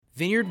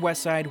Vineyard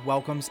Westside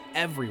welcomes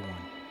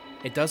everyone.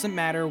 It doesn't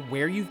matter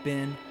where you've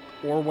been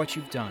or what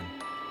you've done.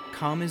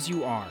 Come as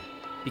you are,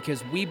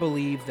 because we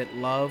believe that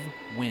love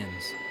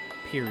wins.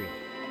 Period.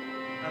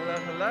 Hello,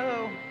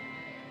 hello.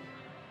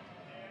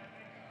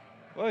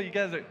 Whoa, you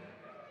guys are...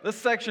 This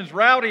section's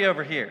rowdy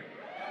over here.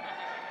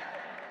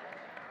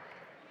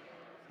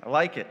 I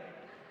like it.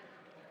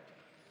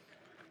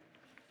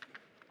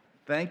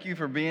 Thank you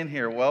for being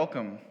here.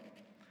 Welcome.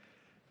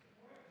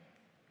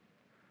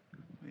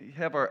 We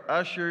have our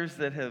ushers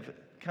that have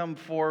come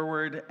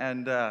forward,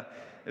 and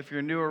if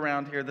you're new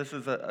around here, this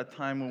is a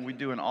time when we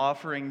do an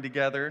offering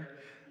together.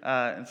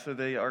 And so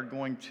they are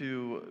going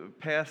to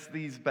pass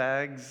these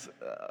bags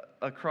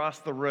across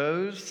the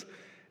rows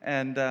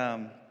and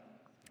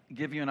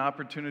give you an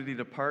opportunity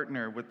to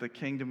partner with the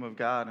kingdom of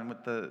God and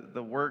with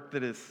the work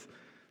that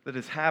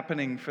is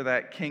happening for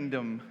that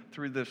kingdom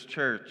through this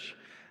church.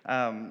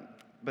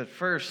 But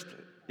first,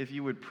 if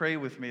you would pray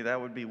with me,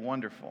 that would be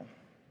wonderful.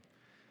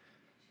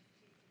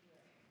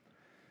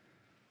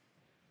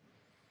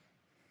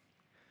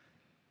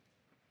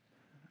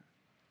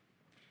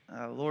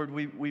 Lord,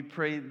 we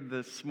prayed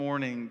this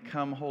morning,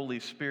 come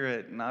Holy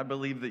Spirit, and I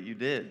believe that you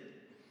did.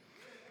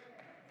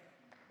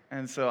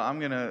 And so I'm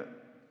going to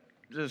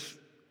just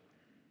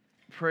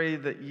pray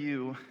that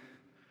you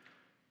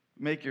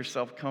make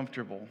yourself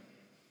comfortable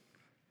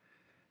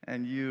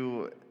and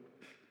you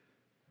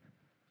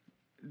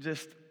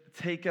just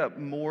take up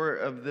more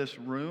of this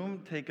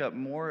room, take up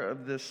more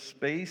of this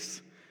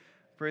space.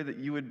 Pray that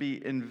you would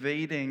be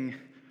invading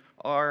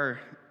our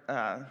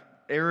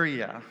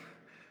area,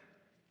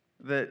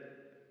 that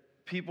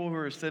people who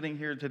are sitting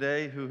here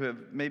today who have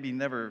maybe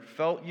never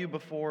felt you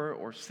before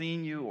or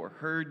seen you or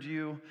heard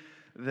you,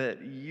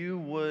 that you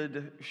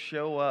would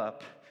show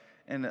up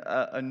in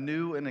a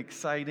new and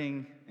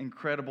exciting,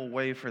 incredible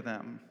way for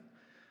them.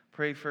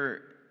 Pray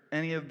for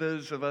any of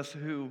those of us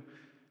who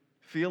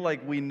feel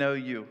like we know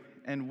you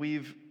and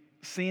we've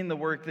seen the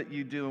work that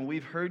you do and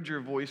we've heard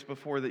your voice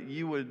before, that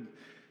you would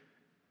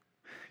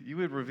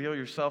reveal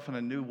yourself in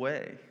a new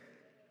way.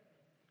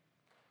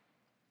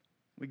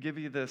 We give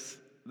you this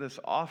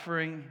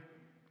offering.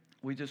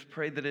 We just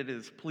pray that it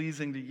is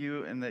pleasing to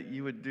you and that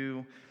you would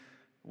do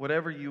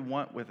whatever you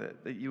want with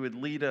it, that you would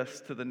lead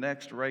us to the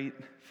next right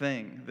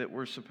thing that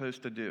we're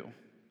supposed to do.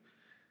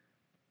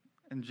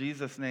 In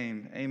Jesus'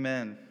 name,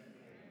 amen.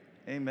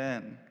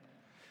 Amen.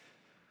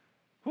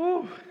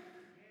 Whew.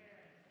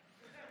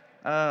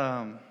 If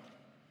I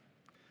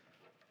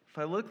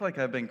look like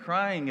I've been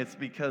crying, it's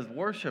because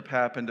worship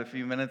happened a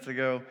few minutes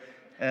ago,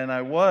 and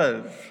I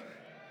was.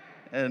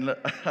 And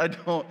I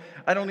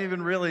don't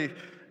even really,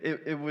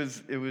 it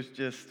was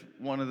just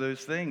one of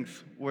those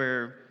things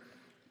where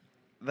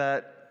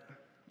that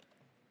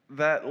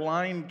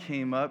line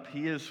came up,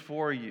 He is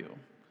for you.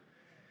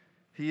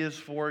 He is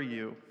for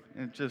you.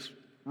 And it just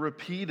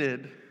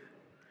repeated,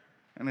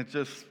 and it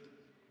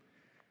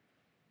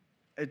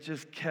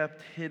just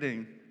kept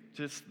hitting.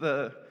 Just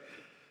the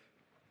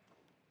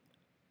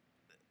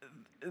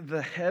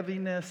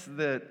heaviness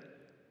that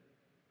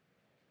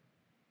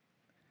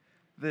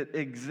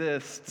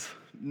exists,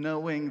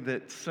 knowing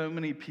that so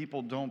many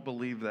people don't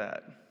believe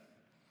that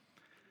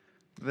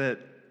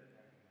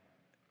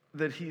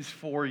He's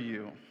for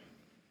you.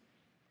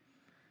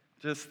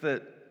 Just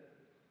that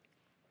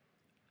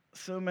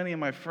so many of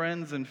my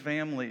friends and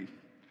family,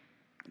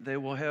 they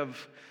will have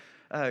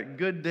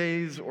good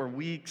days or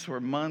weeks or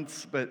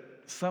months,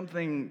 but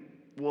something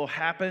will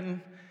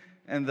happen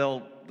and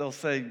they'll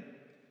say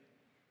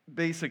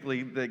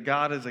basically that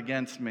God is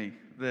against me,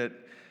 that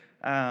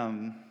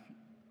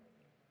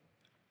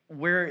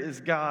where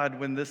is God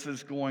when this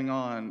is going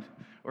on?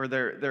 Or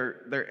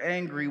they're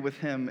angry with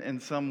Him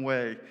in some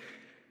way.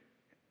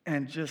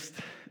 And just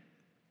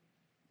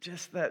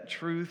that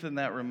truth and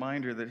that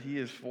reminder that He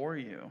is for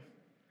you.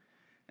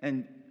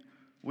 And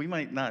we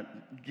might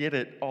not get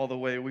it all the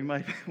way. We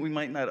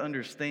might not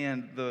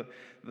understand the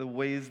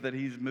ways that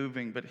He's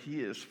moving, but He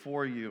is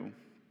for you.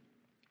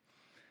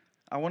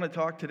 I want to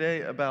talk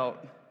today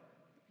about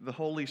the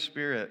Holy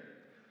Spirit.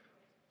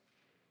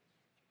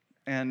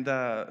 And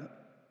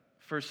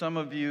for some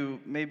of you,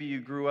 maybe you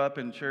grew up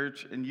in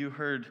church and you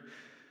heard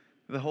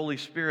the Holy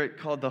Spirit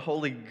called the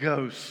Holy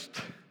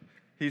Ghost.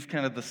 He's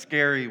kind of the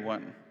scary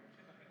one.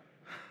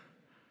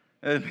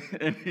 And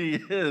He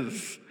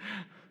is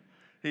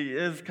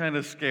kind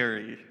of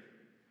scary.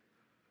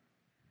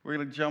 We're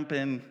going to jump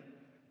in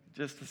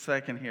just a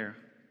second here.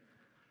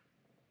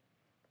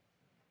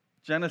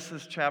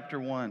 Genesis chapter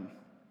 1.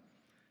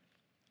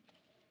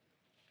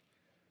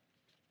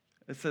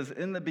 It says,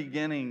 "In the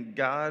beginning,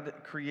 God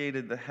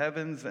created the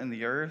heavens and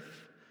the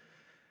earth.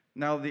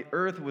 Now the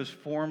earth was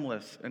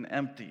formless and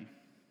empty,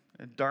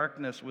 and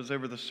darkness was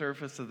over the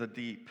surface of the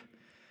deep.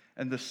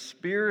 And the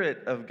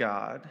Spirit of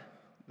God,"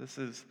 this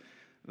is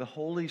the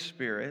Holy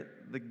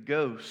Spirit, the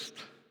ghost,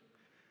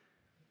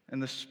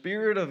 "and the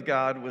Spirit of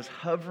God was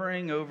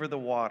hovering over the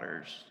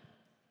waters.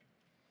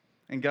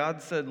 And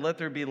God said, 'Let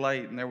there be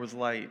light,' and there was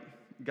light.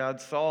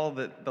 God saw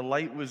that the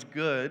light was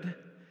good,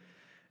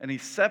 And he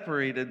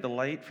separated the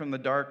light from the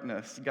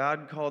darkness.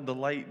 God called the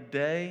light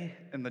day,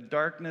 and the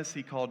darkness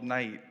he called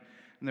night.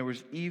 And there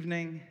was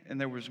evening, and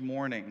there was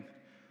morning,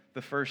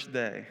 the first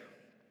day.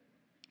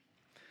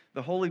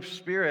 The Holy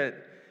Spirit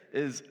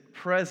is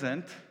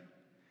present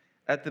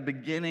at the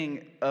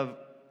beginning of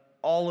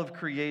all of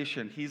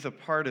creation. He's a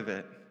part of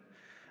it.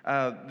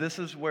 This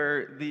is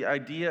where the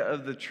idea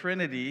of the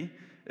Trinity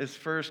is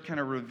first kind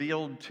of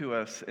revealed to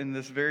us in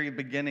this very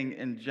beginning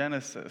in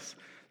Genesis.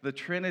 The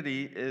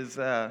Trinity is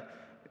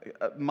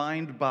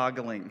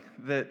mind-boggling,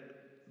 that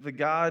the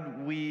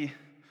God we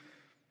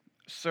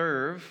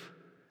serve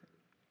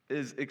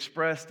is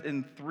expressed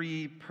in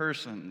three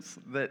persons,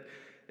 that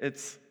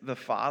it's the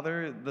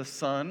Father, the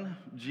Son,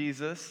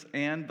 Jesus,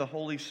 and the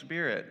Holy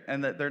Spirit,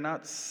 and that they're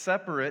not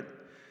separate,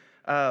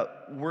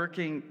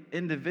 working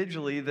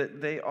individually,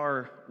 that they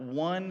are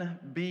one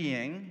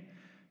being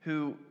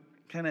who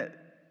kind of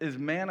is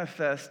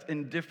manifest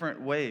in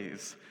different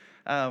ways.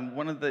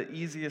 One of the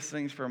easiest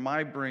things for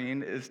my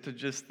brain is to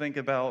just think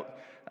about,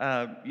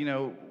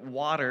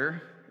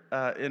 water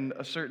in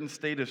a certain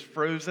state is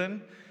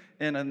frozen.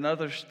 In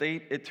another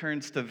state, it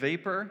turns to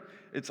vapor.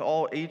 It's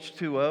all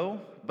H2O,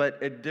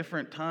 but at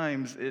different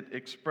times, it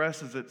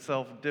expresses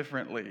itself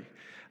differently.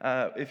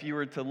 If you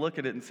were to look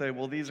at it and say,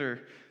 well, these are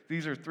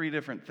three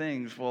different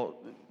things, well,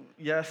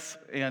 yes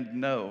and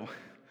no.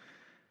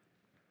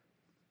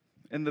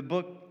 In the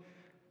book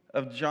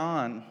of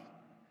John,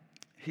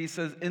 he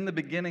says, in the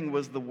beginning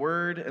was the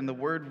Word, and the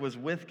Word was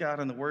with God,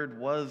 and the Word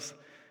was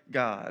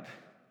God.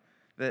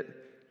 That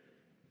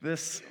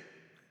this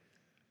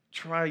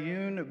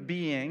triune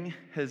being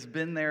has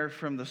been there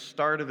from the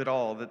start of it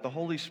all, that the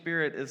Holy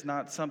Spirit is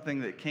not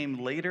something that came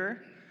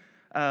later,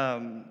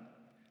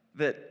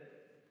 that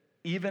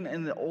even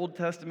in the Old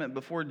Testament,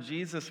 before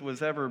Jesus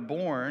was ever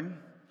born,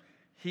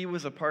 he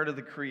was a part of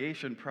the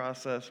creation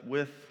process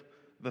with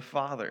the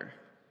Father.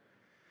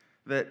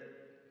 That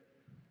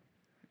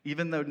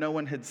even though no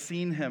one had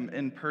seen him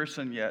in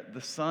person yet,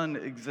 the Son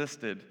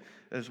existed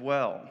as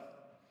well.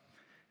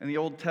 In the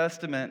Old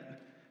Testament,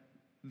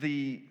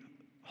 the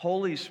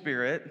Holy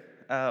Spirit,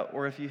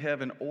 or if you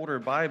have an older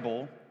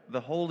Bible,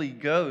 the Holy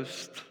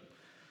Ghost,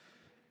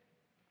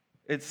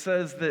 it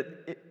says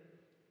that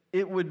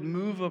it would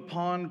move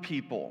upon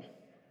people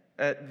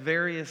at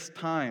various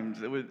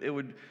times. It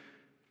would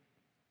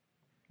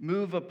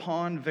move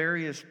upon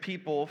various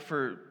people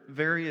for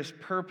various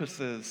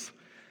purposes.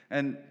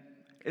 And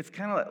it's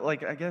kind of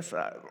like, I guess,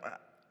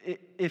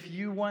 if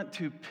you want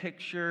to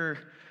picture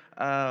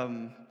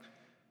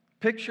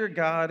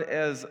God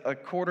as a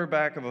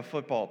quarterback of a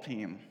football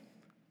team.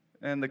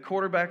 And the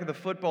quarterback of the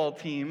football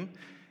team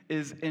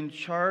is in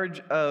charge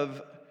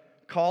of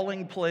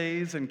calling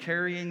plays and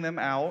carrying them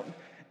out.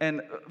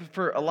 And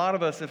for a lot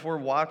of us, if we're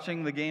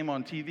watching the game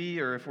on TV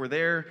or if we're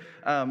there,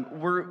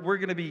 we're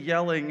going to be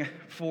yelling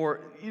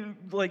for,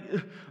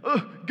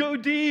 go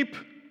deep,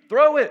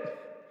 throw it.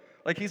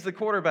 Like he's the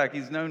quarterback.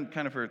 He's known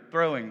kind of for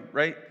throwing,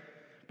 right?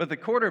 But the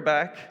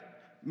quarterback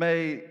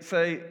may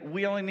say,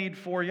 we only need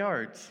 4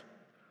 yards.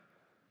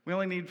 We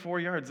only need 4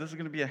 yards. This is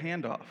going to be a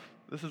handoff.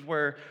 This is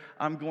where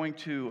I'm going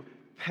to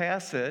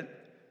pass it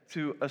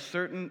to a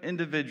certain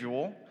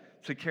individual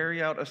to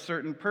carry out a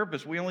certain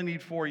purpose. We only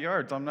need 4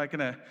 yards. I'm not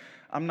going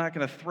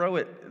to throw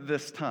it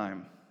this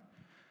time.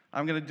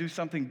 I'm going to do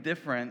something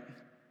different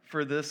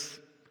for this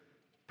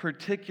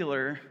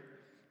particular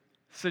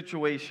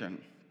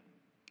situation.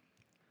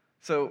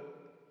 So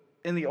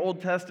in the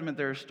Old Testament,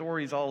 there are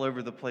stories all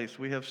over the place.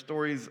 We have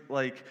stories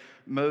like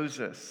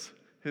Moses,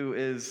 who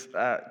is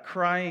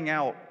crying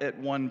out at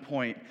one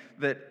point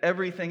that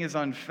everything is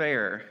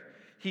unfair.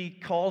 He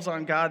calls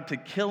on God to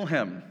kill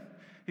him.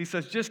 He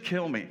says, just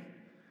kill me.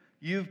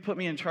 You've put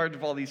me in charge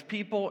of all these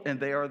people, and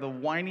they are the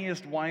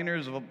whiniest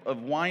whiners of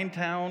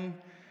Winetown,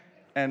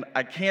 and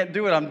I can't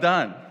do it. I'm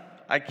done.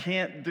 I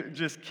can't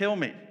just kill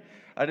me.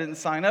 I didn't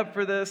sign up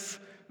for this.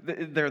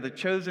 They're the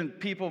chosen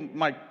people.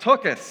 My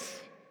tuchus.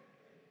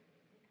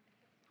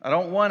 I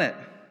don't want it.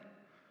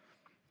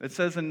 It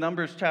says in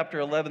Numbers chapter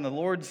 11, the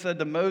Lord said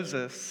to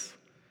Moses,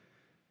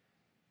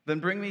 then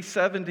bring me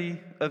 70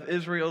 of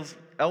Israel's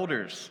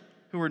elders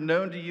who are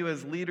known to you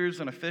as leaders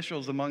and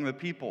officials among the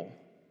people.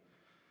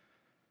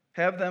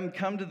 Have them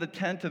come to the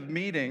tent of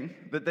meeting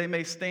that they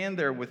may stand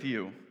there with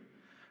you.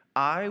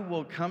 I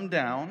will come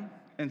down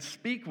and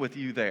speak with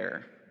you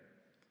there.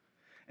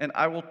 And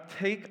I will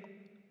take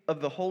of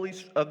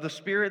the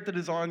Spirit that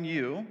is on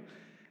you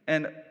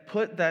and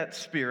put that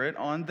Spirit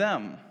on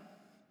them.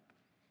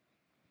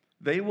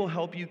 They will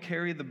help you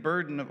carry the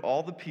burden of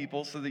all the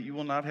people so that you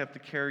will not have to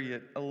carry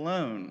it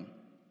alone.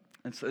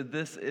 And so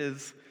this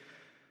is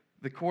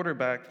the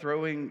quarterback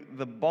throwing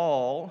the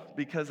ball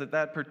because at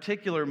that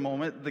particular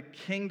moment, the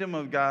kingdom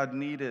of God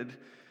needed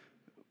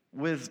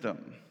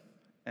wisdom.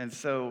 And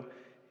so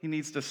he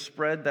needs to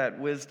spread that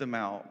wisdom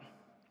out.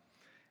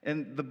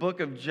 In the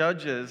book of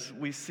Judges,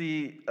 we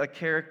see a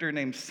character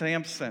named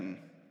Samson.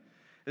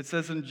 It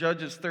says in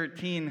Judges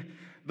 13,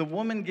 the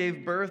woman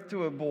gave birth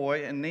to a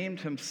boy and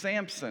named him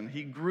Samson.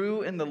 He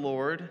grew in the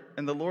Lord,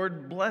 and the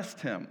Lord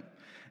blessed him.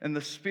 And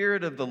the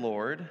Spirit of the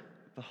Lord,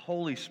 the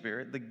Holy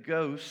Spirit, the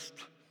Ghost,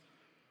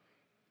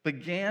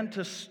 began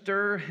to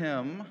stir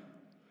him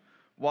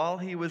while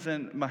he was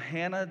in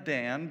Mahaneh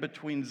Dan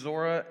between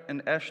Zorah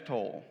and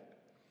Eshtaol.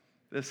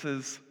 This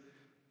is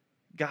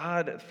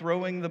God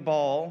throwing the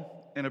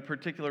ball in a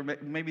particular,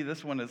 maybe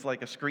this one is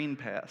like a screen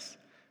pass.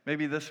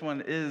 Maybe this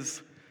one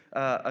is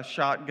a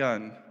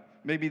shotgun.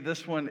 Maybe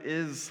this one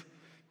is,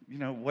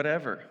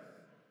 whatever.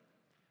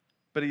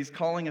 But he's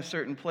calling a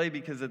certain play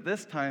because at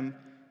this time,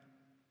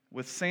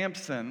 with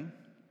Samson,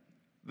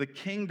 the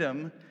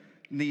kingdom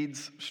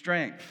needs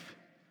strength.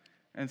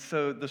 And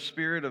so the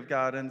Spirit of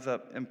God ends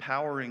up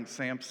empowering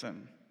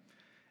Samson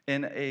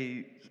in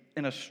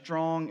a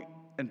strong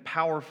and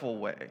powerful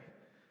way.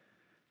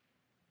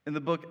 In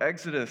the book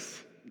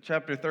Exodus,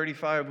 chapter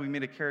 35, we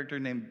meet a character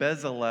named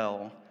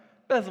Bezalel.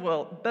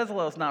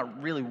 Bezalel is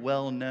not really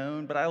well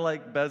known, but I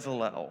like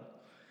Bezalel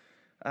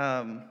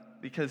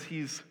because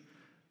he's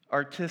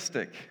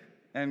artistic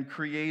and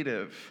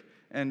creative,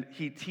 and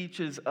he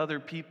teaches other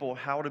people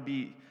how to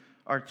be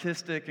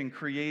artistic and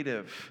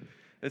creative.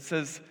 It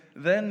says,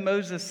 "Then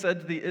Moses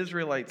said to the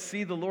Israelites,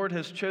 'See, the Lord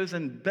has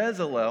chosen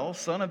Bezalel,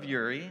 son of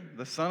Uri,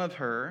 the son of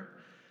Hur,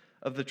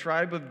 of the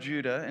tribe of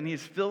Judah, and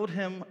he's filled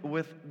him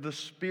with the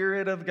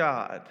Spirit of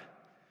God.'"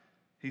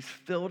 He's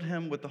filled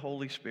him with the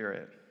Holy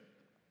Spirit,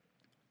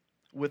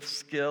 with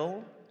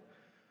skill,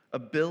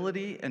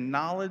 ability, and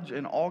knowledge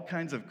in all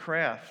kinds of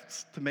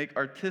crafts to make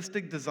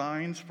artistic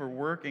designs for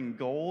work in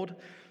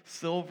gold,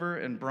 silver,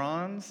 and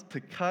bronze, to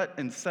cut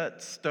and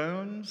set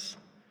stones.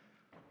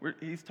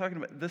 He's talking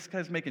about, this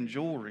guy's making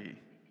jewelry,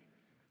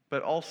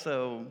 but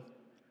also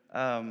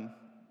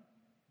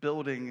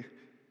building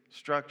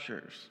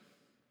structures.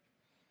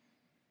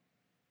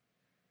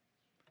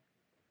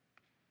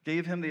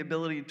 Gave him the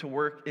ability to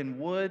work in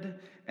wood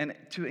and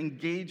to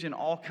engage in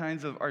all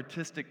kinds of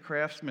artistic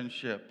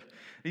craftsmanship.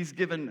 He's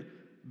given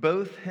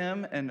both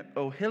him and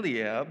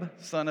Oholiab,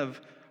 son of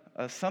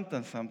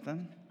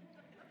something.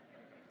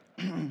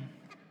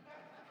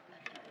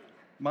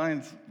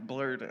 Mine's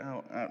blurred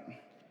out.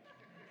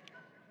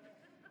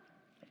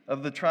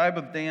 Of the tribe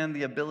of Dan,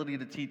 the ability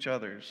to teach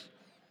others.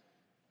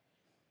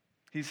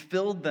 He's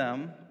filled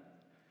them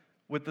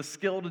with the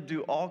skill to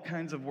do all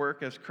kinds of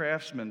work as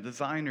craftsmen,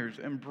 designers,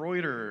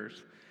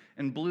 embroiderers,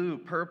 in blue,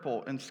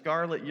 purple, and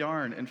scarlet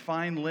yarn, and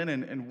fine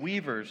linen, and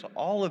weavers,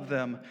 all of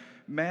them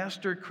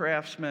master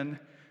craftsmen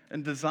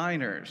and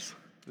designers.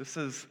 This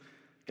is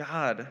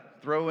God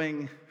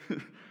throwing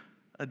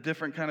a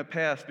different kind of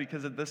pass,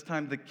 because at this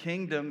time the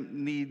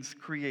kingdom needs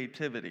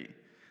creativity.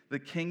 The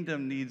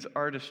kingdom needs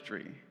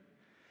artistry.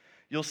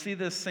 You'll see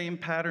this same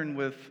pattern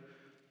with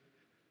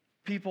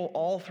people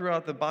all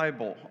throughout the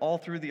Bible, all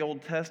through the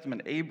Old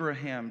Testament: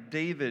 Abraham,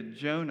 David,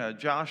 Jonah,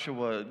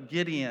 Joshua,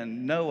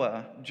 Gideon,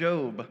 Noah,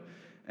 Job,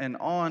 and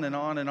on and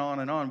on and on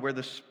and on, where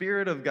the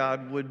Spirit of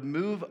God would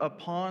move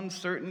upon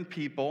certain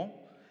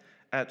people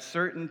at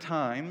certain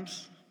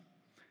times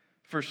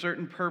for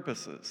certain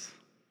purposes.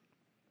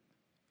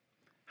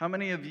 How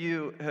many of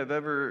you have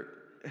ever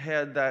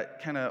had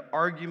that kind of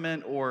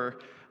argument or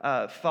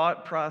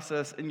thought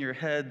process in your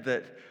head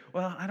that,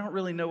 well, I don't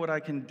really know what I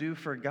can do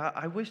for God.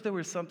 I wish there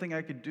was something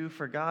I could do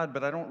for God,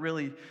 but I don't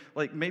really,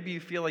 maybe you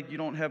feel like you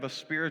don't have a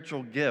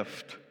spiritual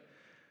gift,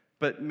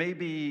 but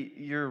maybe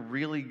you're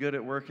really good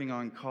at working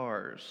on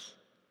cars,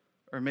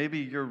 or maybe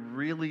you're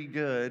really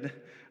good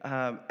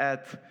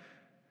at,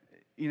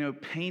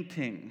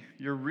 painting.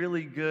 You're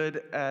really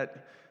good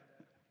at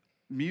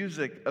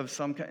music of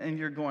some kind, and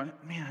you're going,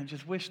 man, I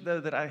just wish, though,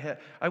 that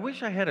I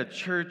wish I had a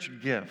church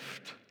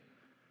gift.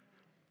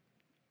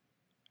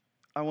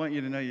 I want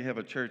you to know you have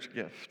a church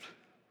gift.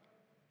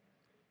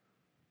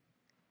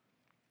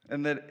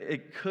 And that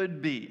it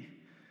could be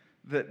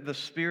that the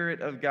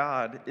Spirit of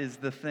God is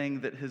the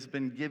thing that has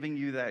been giving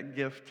you that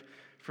gift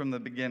from the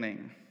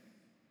beginning.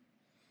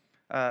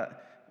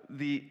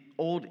 The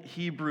old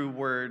Hebrew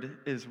word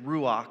is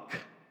ruach,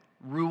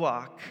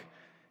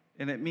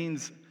 and it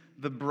means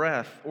the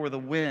breath or the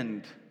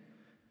wind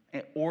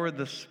or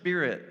the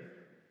Spirit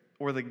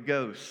or the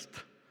ghost.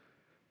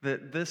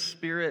 That this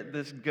Spirit,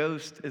 this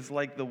ghost, is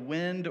like the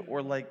wind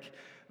or like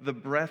the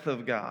breath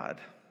of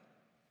God.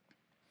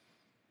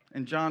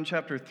 In John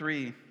chapter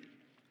 3,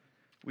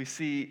 we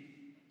see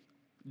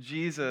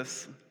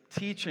Jesus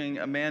teaching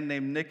a man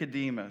named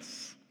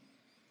Nicodemus.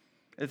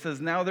 It says,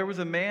 "Now there was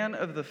a man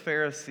of the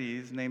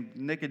Pharisees named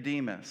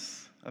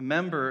Nicodemus, a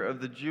member of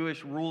the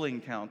Jewish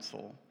ruling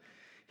council.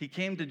 He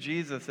came to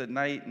Jesus at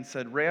night and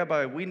said,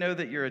 'Rabbi, we know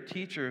that you're a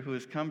teacher who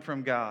has come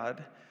from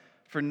God,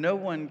 for no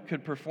one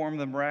could perform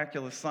the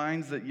miraculous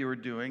signs that you are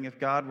doing if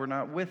God were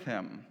not with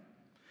him.'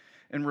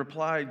 In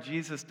reply,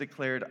 Jesus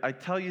declared, 'I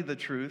tell you the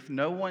truth,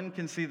 no one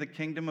can see the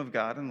kingdom of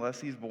God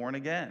unless he's born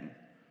again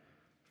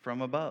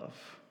from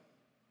above.'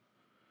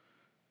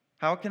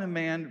 How can a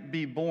man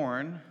be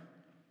born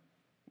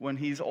when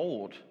he's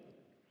old?"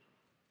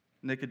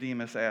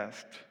 Nicodemus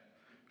asked.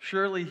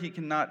 "Surely he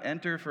cannot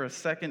enter for a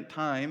second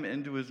time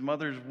into his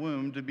mother's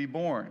womb to be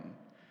born."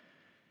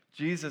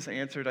 Jesus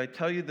answered, I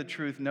tell you the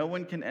truth, no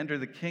one can enter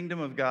the kingdom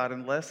of God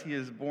unless he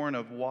is born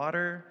of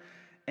water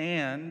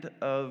and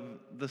of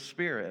the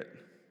Spirit,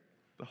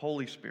 the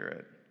Holy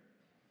Spirit.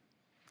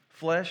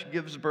 Flesh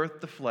gives birth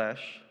to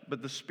flesh,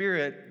 but the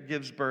Spirit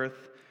gives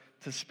birth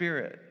to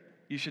spirit.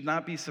 You should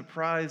not be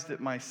surprised at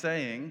my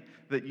saying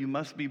that you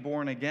must be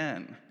born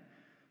again.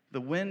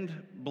 The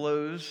wind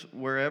blows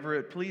wherever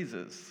it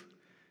pleases.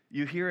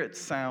 You hear its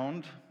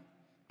sound,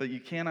 but you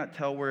cannot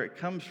tell where it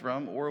comes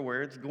from or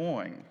where it's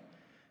going.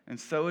 And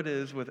so it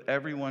is with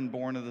everyone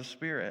born of the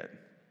Spirit.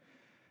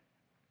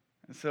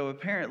 And so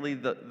apparently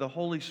the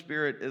Holy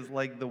Spirit is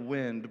like the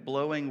wind,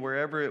 blowing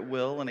wherever it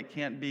will, and it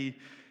can't be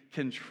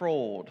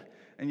controlled.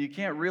 And you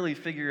can't really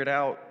figure it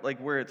out like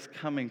where it's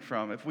coming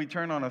from. If we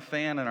turn on a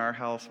fan in our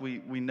house, we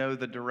know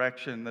the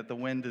direction that the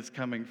wind is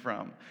coming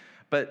from.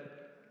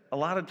 But a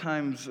lot of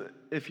times,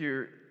 if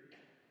you're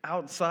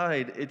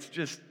outside, it's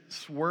just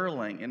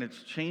swirling and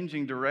it's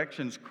changing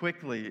directions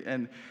quickly.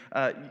 And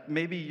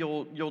maybe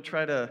you'll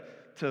try to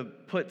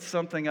put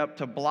something up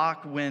to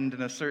block wind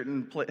in a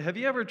certain place. Have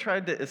you ever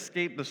tried to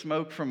escape the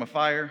smoke from a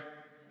fire?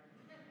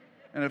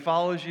 And it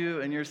follows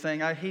you and you're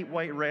saying, I hate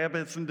white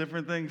rabbits and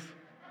different things?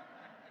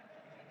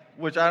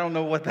 Which I don't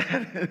know what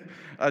that is.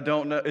 I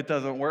don't know. It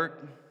doesn't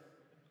work.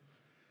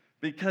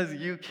 Because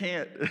you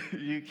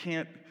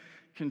can't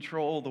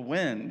control the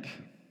wind.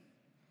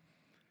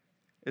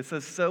 It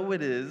says, so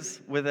it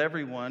is with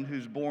everyone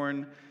who's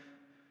born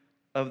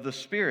of the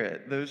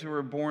Spirit, those who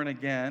are born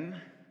again,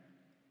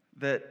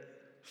 that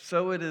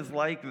so it is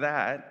like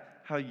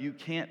that, how you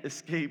can't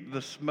escape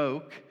the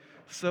smoke,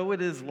 so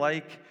it is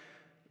like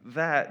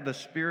that, the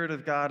Spirit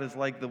of God is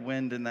like the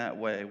wind in that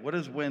way. What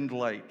is wind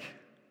like?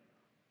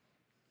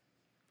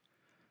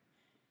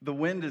 The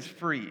wind is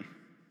free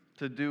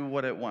to do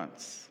what it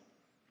wants.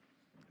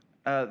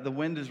 The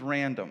wind is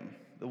random.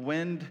 The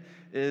wind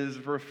is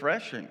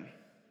refreshing.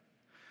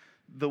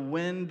 The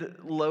wind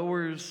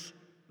lowers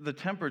the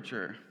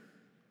temperature.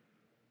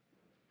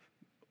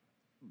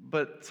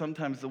 But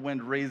sometimes the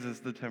wind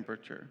raises the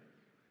temperature.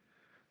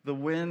 The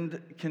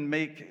wind can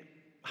make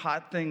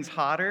hot things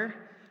hotter,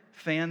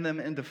 fan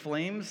them into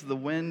flames. The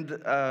wind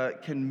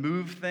can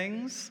move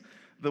things.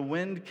 The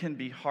wind can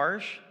be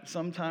harsh.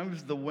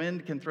 Sometimes the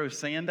wind can throw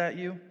sand at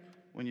you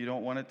when you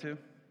don't want it to.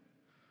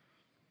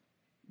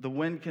 The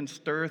wind can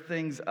stir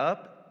things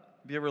up.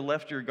 Have you ever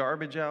left your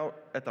garbage out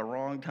at the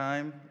wrong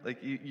time? Like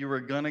you were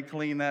going to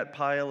clean that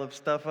pile of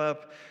stuff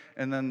up,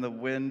 and then the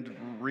wind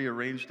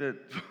rearranged it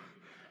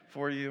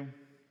for you.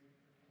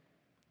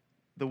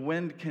 The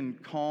wind can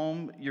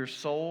calm your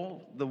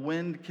soul. The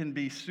wind can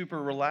be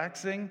super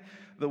relaxing.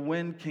 The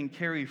wind can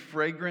carry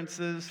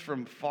fragrances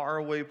from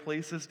faraway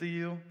places to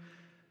you.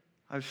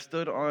 I've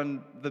stood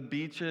on the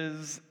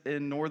beaches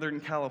in Northern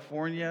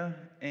California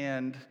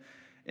and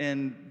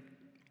in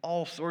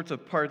all sorts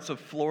of parts of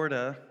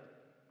Florida,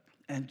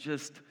 and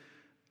just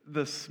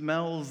the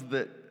smells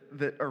that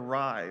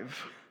arrive,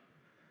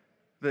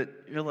 that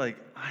you're like,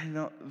 I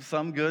know,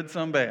 some good,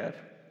 some bad.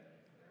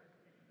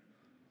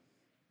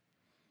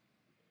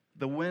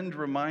 The wind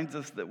reminds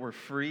us that we're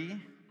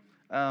free.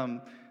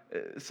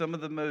 Some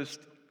of the most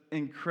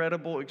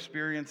incredible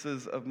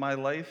experiences of my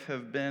life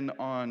have been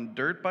on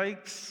dirt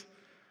bikes,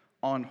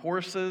 on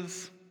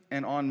horses,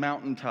 and on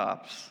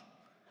mountaintops,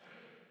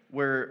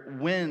 where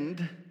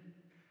wind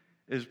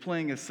is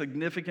playing a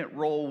significant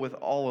role with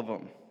all of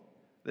them.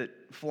 That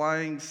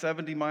flying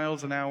 70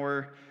 miles an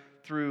hour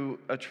through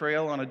a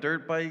trail on a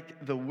dirt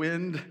bike, the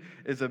wind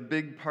is a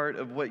big part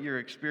of what you're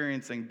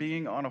experiencing.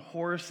 Being on a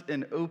horse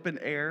in open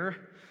air,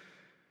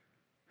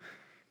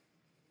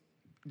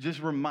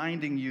 just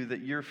reminding you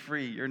that you're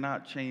free, you're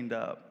not chained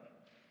up.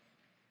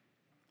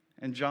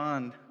 In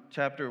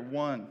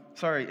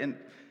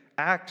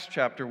Acts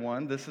chapter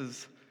 1, this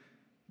is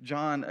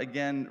John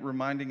again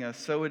reminding us,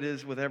 so it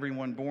is with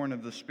everyone born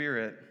of the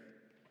Spirit.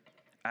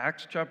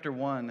 Acts chapter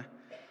 1,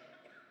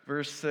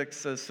 verse 6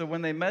 says, so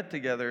when they met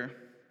together,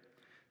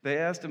 they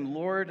asked him,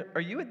 Lord,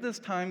 are you at this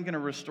time going to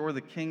restore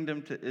the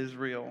kingdom to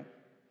Israel?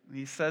 And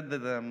he said to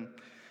them,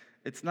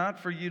 it's not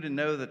for you to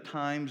know the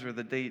times or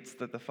the dates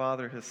that the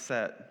Father has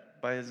set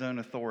by his own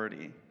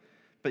authority,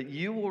 but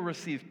you will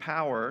receive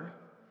power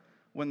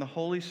when the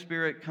Holy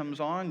Spirit comes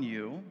on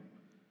you,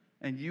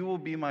 and you will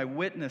be my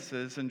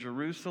witnesses in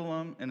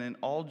Jerusalem and in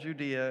all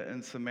Judea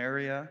and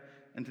Samaria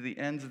and to the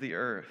ends of the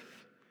earth.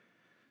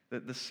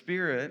 That the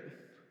Spirit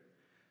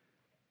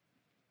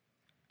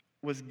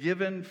was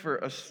given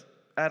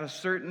at a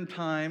certain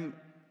time,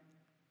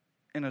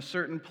 in a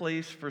certain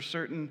place, for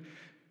certain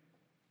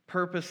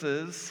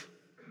purposes,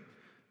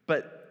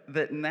 but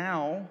that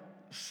now,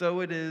 so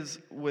it is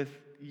with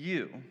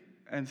you,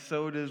 and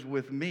so it is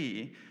with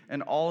me,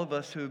 and all of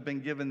us who have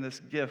been given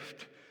this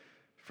gift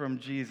from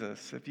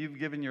Jesus. If you've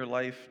given your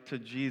life to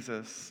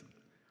Jesus,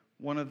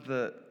 one of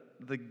the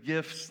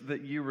gifts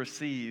that you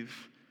receive,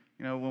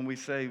 when we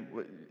say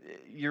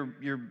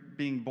you're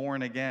being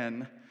born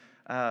again,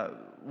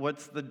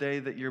 what's the day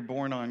that you're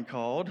born on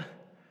called?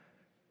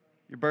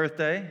 Your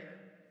birthday.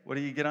 What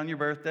do you get on your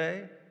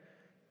birthday?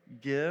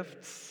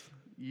 Gifts.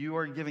 You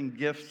are giving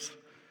gifts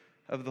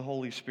of the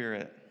Holy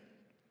Spirit.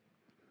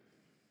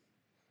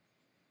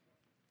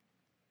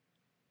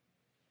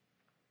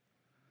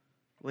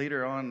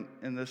 Later on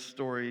in this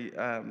story,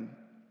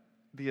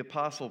 the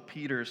Apostle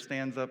Peter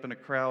stands up in a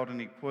crowd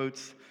and he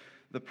quotes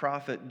the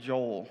prophet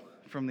Joel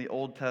from the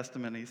Old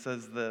Testament. He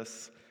says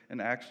this in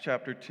Acts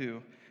chapter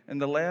 2. In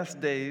the last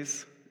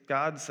days,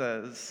 God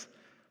says,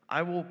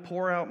 I will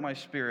pour out my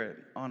Spirit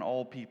on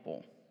all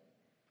people.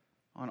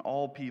 On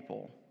all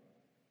people.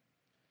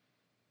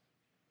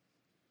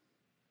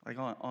 Like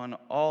on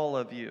all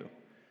of you.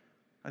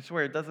 I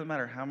swear, it doesn't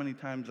matter how many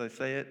times I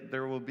say it,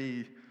 there will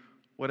be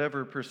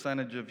whatever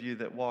percentage of you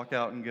that walk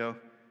out and go,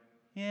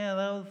 yeah,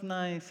 that was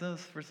nice. That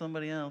was for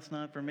somebody else,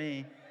 not for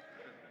me.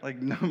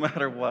 Like, no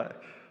matter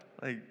what.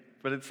 Like,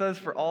 but it says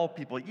for all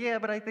people. Yeah,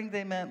 but I think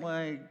they meant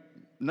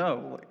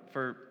no,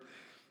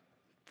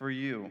 for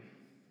you.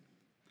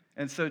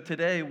 And so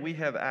today we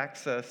have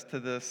access to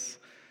this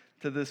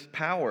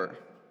power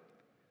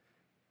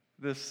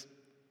of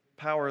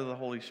the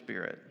Holy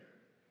Spirit.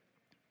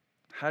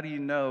 How do you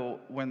know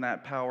when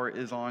that power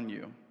is on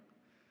you?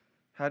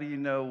 How do you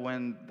know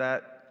when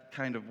that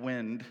kind of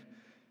wind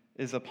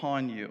is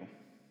upon you?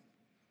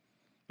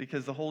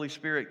 Because the Holy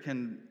Spirit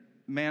can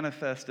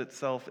manifest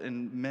itself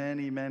in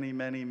many, many,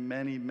 many,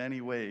 many,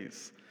 many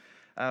ways.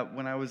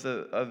 When I was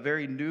a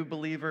very new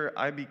believer,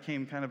 I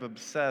became kind of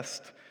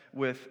obsessed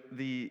with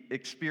the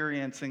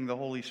experiencing the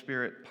Holy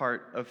Spirit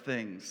part of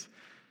things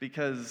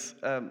because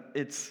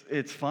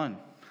it's fun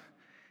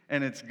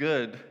and it's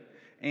good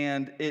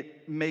and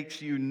it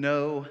makes you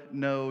know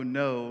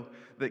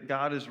that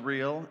God is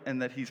real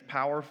and that He's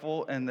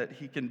powerful and that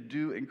He can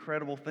do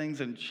incredible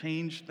things and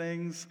change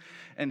things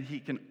and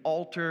He can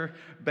alter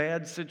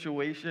bad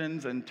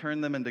situations and turn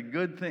them into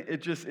good things.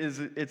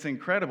 It's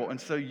incredible. And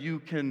so you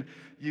can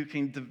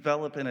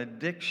develop an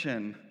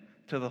addiction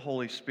to the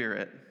Holy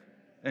Spirit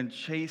and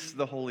chase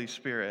the Holy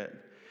Spirit.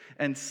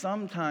 And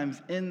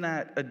sometimes in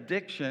that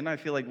addiction, I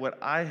feel like what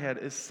I had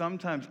is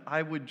sometimes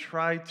I would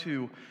try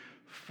to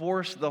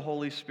force the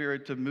Holy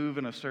Spirit to move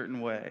in a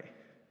certain way.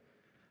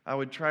 I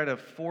would try to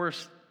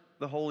force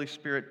the Holy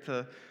Spirit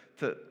to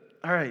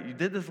all right, you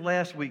did this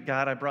last week,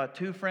 God. I brought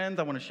 2 friends.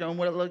 I want to show them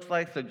what it looks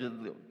like. So just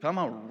come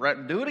on,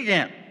 do it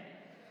again.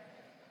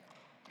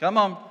 Come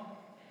on.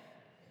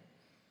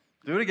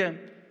 Do it again.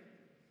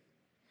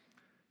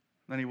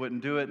 Then He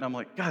wouldn't do it. And I'm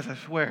like, guys, I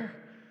swear,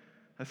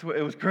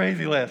 it was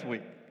crazy last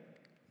week.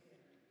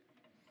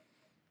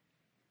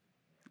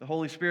 The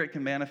Holy Spirit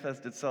can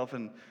manifest itself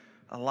in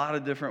a lot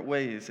of different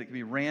ways. It can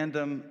be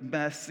random,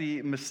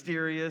 messy,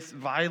 mysterious,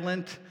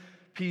 violent,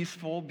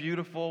 peaceful,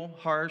 beautiful,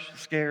 harsh,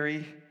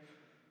 scary,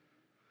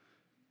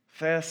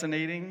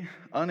 fascinating,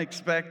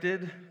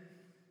 unexpected.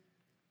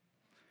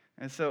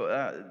 And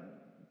so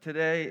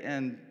today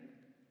and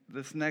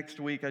this next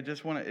week, I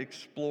just want to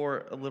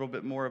explore a little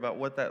bit more about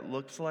what that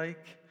looks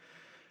like.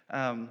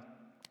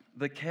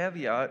 The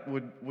caveat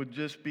would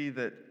just be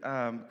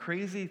that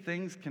crazy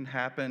things can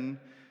happen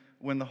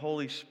when the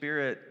Holy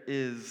Spirit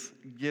is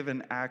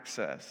given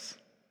access.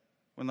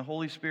 When the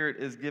Holy Spirit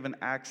is given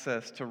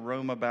access to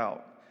roam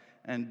about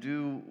and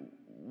do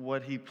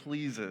what He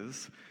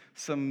pleases,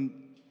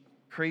 some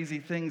crazy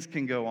things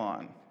can go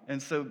on.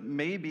 And so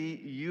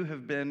maybe you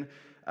have been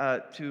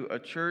to a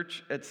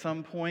church at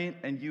some point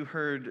and you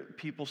heard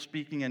people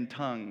speaking in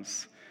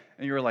tongues.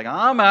 And you were like,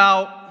 I'm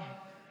out.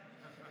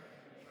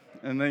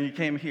 And then you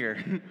came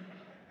here.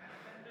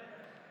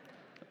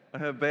 I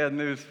have bad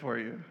news for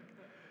you.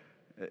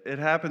 It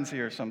happens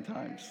here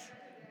sometimes.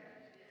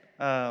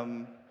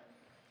 And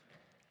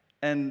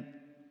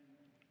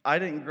I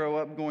didn't grow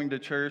up going to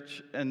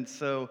church, and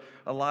so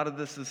a lot of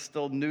this is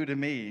still new to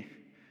me.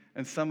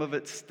 And some of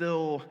it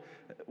still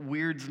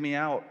weirds me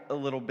out a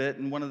little bit.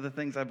 And one of the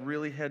things I've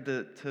really had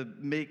to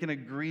make an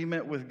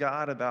agreement with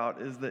God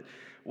about is that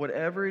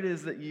whatever it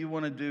is that you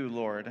want to do,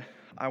 Lord,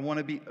 I want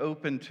to be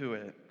open to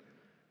it.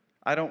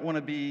 I don't want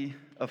to be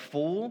a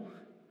fool.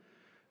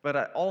 But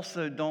I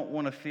also don't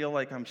want to feel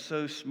like I'm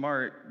so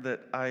smart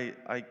that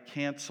I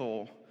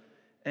cancel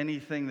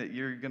anything that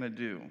you're going to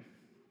do.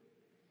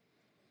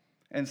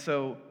 And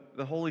so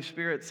the Holy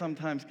Spirit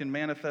sometimes can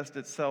manifest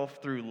itself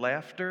through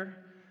laughter.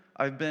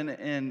 I've been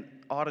in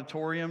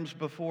auditoriums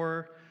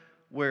before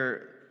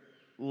where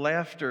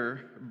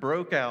laughter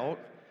broke out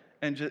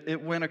and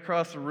it went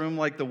across the room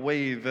like the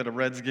wave at a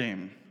Reds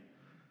game.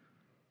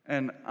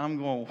 And I'm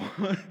going,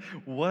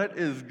 what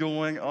is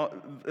going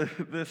on?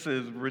 This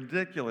is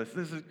ridiculous.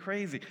 This is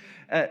crazy.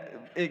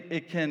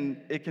 It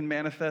can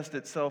manifest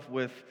itself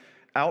with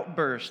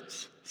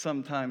outbursts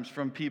sometimes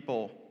from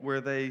people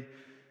where they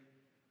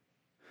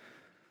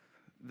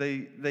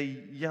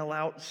yell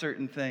out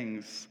certain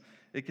things.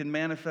 It can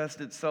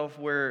manifest itself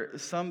where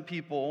some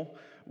people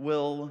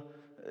will,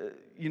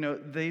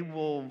 they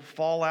will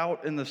fall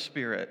out in the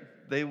Spirit.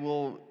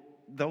 They'll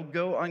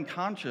go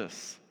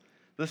unconscious.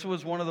 This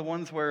was one of the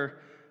ones where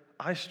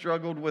I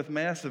struggled with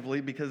massively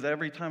because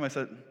every time I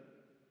said,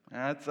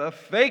 that's a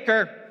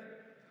faker.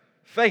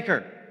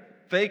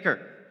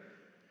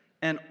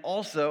 And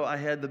also, I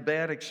had the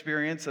bad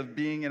experience of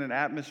being in an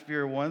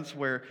atmosphere once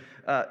where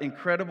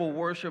incredible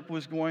worship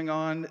was going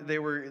on. They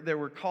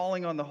were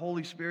calling on the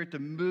Holy Spirit to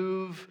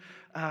move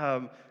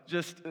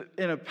just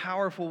in a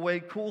powerful way.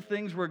 Cool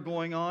things were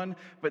going on.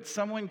 But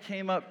someone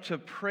came up to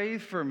pray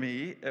for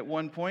me at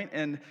one point,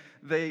 and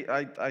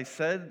I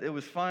said it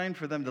was fine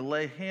for them to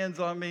lay hands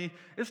on me.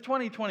 It's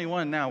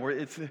 2021 now,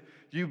 where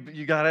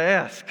you got to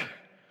ask.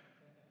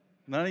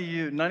 None of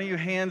you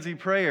handsy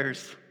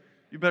prayers.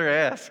 You better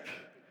ask.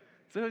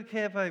 Is it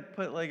okay if I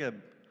put like a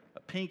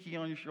pinky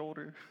on your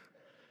shoulder?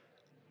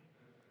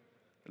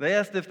 They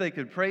asked if they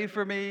could pray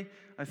for me.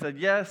 I said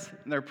yes,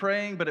 and they're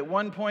praying, but at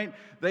one point,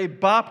 they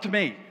bopped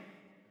me.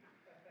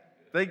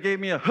 They gave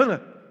me a hula.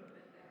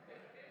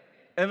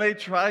 And they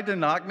tried to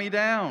knock me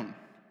down.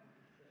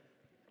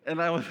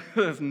 And I was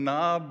this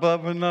nah,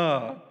 bubba,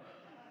 nah.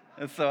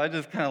 And so I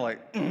just kind of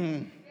like,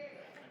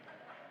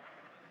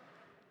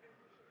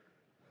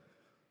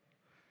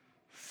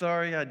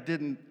 Sorry, I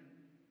didn't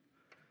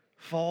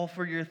fall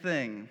for your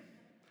thing.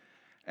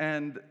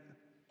 And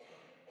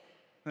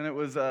then it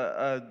was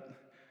a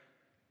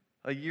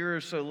year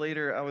or so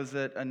later, I was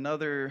at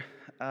another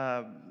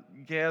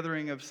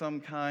gathering of some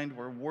kind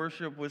where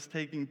worship was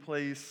taking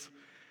place,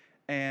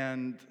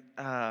 and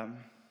I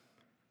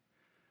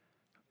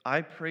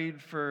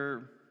prayed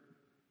for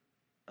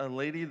a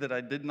lady that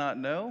I did not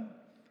know.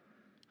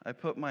 I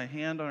put my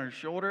hand on her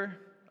shoulder.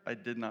 I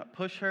did not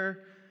push her,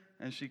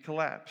 and she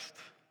collapsed.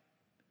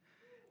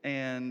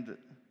 And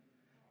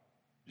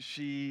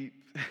and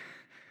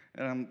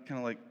I'm kind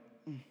of like,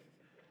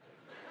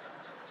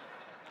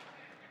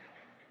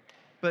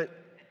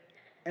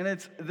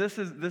 this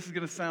is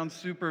going to sound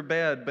super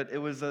bad, but it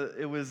was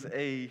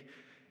a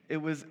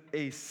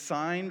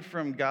sign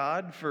from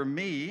God for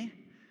me,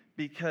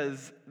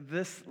 because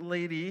this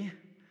lady,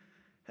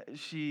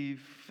 she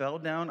fell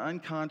down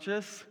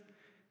unconscious,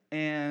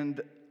 and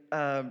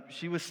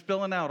she was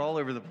spilling out all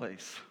over the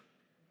place,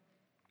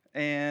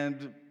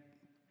 and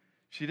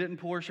she didn't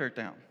pull her shirt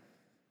down.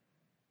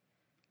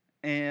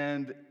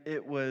 And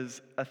it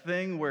was a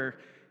thing where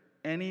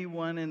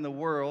anyone in the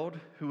world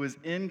who was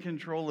in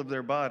control of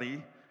their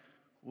body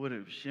would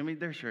have shimmied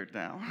their shirt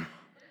down.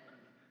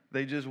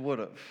 They just would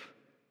have.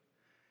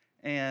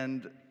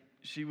 And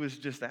she was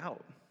just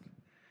out.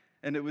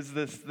 And it was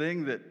this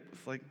thing that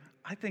was like,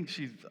 I think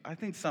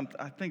something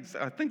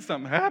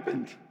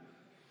happened.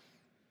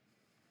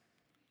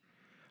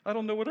 I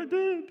don't know what I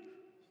did.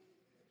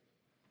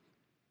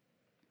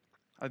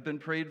 I've been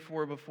prayed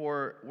for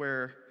before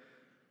where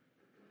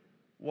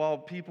while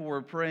people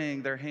were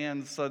praying, their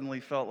hands suddenly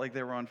felt like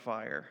they were on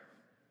fire.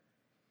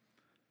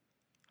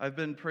 I've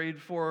been prayed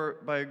for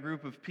by a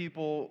group of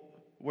people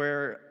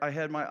where I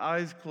had my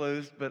eyes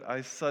closed, but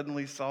I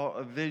suddenly saw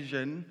a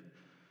vision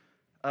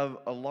of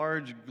a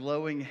large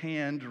glowing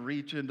hand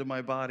reach into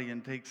my body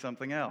and take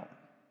something out.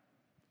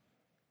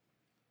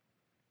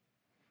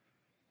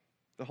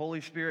 The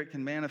Holy Spirit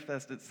can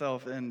manifest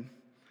itself in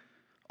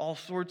all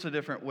sorts of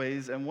different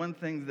ways, and one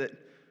thing that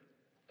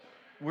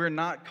we're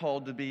not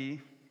called to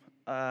be,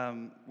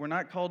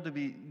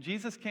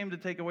 Jesus came to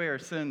take away our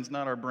sins,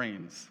 not our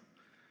brains.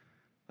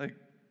 Like,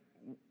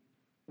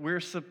 we're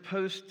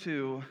supposed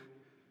to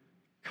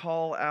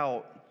call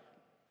out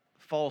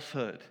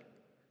falsehood.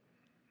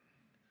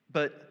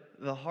 But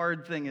the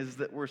hard thing is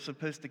that we're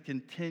supposed to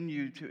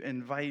continue to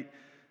invite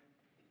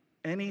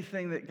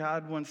anything that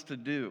God wants to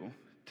do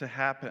to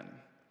happen.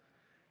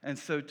 And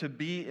so to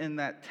be in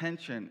that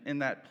tension, in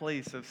that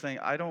place of saying,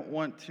 I don't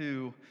want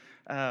to,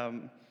 I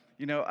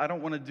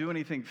don't want to do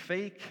anything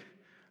fake.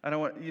 I don't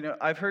want,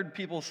 I've heard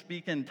people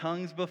speak in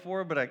tongues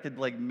before, but I could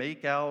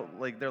make out,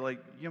 they're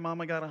like, your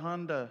mama got a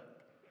Honda.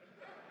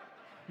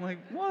 I'm like,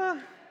 what?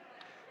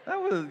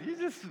 You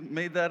just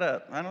made that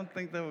up. I don't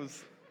think that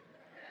was.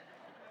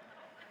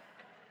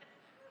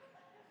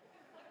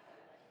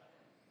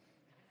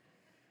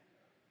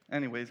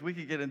 Anyways, we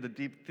could get into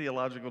deep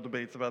theological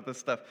debates about this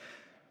stuff.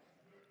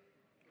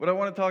 What I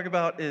want to talk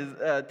about is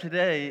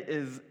today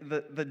is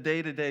the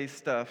day-to-day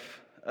stuff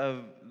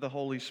of the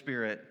Holy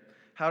Spirit.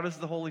 How does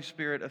the Holy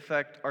Spirit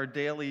affect our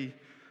daily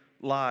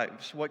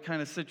lives? What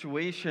kind of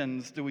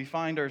situations do we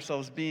find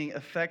ourselves being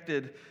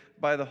affected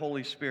by the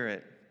Holy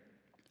Spirit?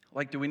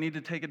 Do we need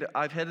to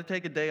I've had to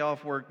take a day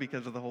off work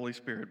because of the Holy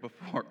Spirit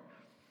before.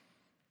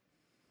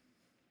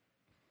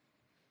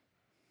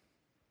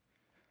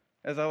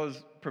 As I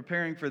was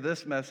preparing for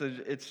this message,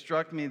 it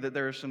struck me that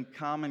there are some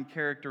common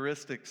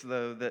characteristics,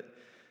 though, that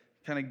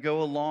kind of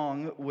go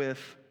along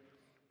with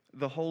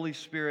the Holy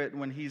Spirit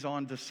when He's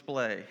on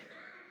display.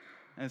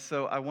 And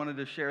so I wanted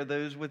to share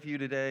those with you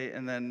today,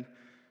 and then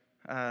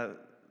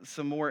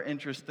some more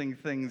interesting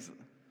things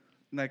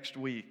next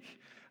week.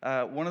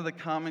 One of the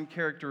common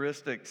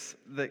characteristics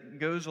that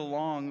goes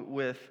along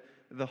with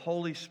the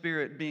Holy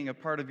Spirit being a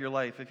part of your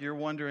life, if you're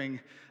wondering,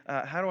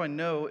 how do I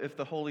know if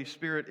the Holy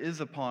Spirit is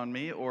upon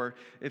me or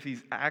if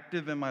He's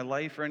active in my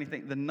life or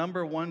anything, the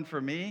number one for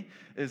me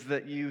is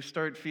that you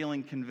start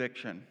feeling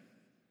conviction.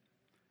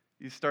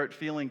 You start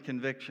feeling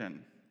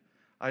conviction.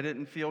 I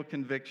didn't feel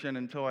conviction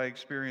until I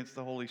experienced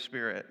the Holy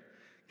Spirit.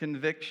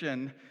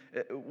 Conviction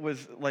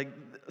was like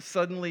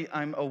suddenly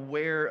I'm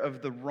aware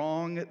of the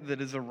wrong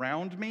that is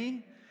around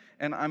me,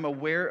 and I'm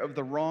aware of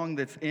the wrong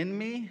that's in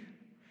me,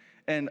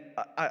 and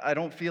I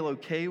don't feel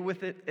okay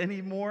with it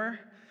anymore.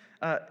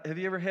 Have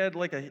you ever had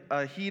like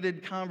a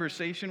heated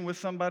conversation with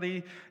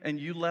somebody and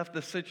you left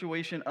the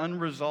situation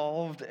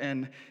unresolved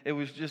and it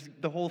was just,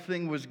 the whole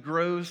thing was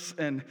gross,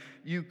 and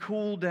you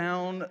cool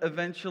down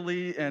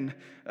eventually and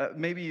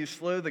maybe you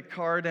slow the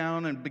car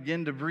down and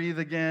begin to breathe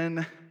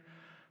again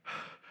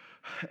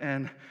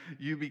and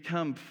you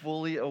become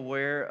fully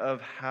aware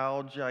of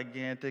how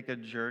gigantic a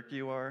jerk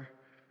you are?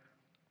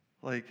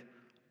 Like,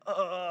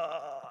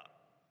 I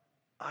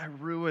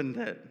ruined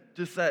it.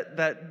 Just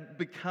that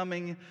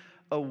becoming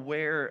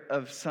aware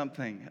of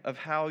something, of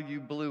how you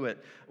blew it,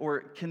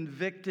 or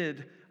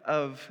convicted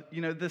of,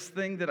 this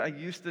thing that I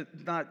used to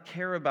not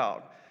care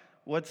about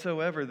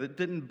whatsoever, that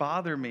didn't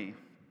bother me.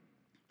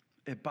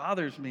 It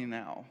bothers me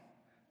now.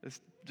 It's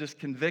just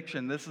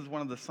conviction. This is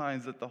one of the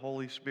signs that the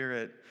Holy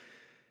Spirit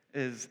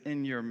is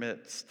in your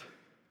midst.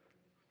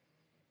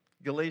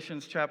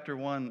 Galatians chapter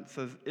 1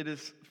 says, "It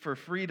is for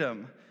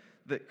freedom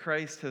that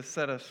Christ has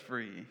set us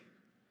free."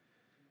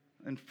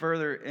 And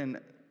further in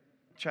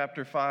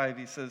chapter 5,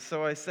 he says,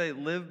 "So I say,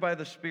 live by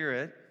the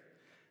Spirit,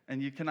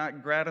 and you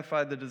cannot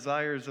gratify the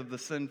desires of the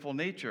sinful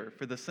nature.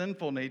 For the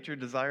sinful nature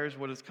desires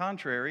what is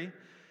contrary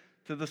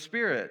to the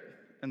Spirit,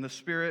 and the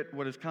Spirit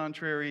what is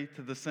contrary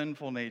to the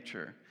sinful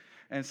nature."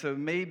 And so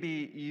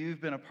maybe you've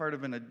been a part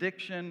of an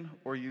addiction,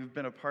 or you've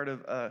been a part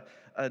of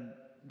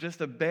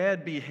just a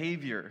bad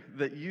behavior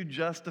that you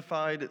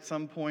justified at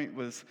some point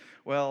was,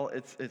 well,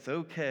 it's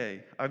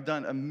okay. I've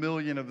done a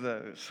million of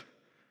those.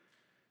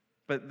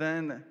 But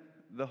then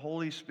the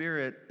Holy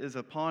Spirit is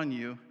upon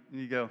you, and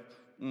you go,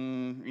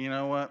 you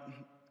know what?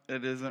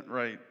 It isn't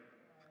right.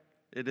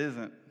 It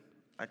isn't.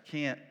 I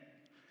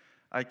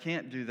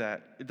can't do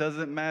that. It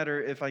doesn't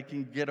matter if I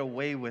can get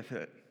away with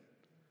it.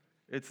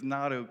 It's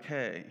not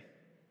okay.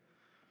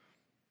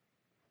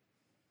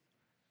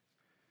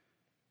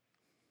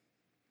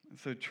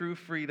 So true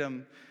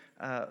freedom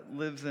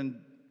lives in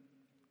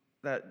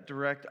that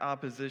direct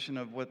opposition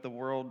of what the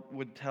world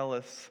would tell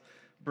us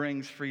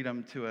brings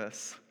freedom to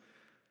us.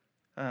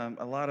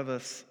 A lot of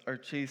us are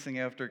chasing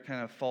after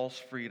kind of false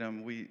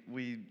freedom.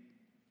 We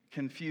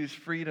confuse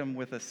freedom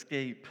with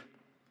escape,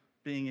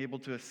 being able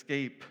to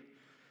escape.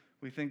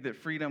 We think that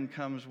freedom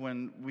comes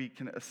when we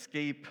can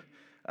escape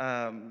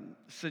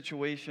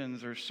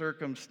situations or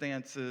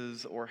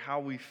circumstances or how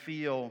we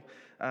feel,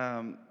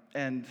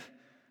 and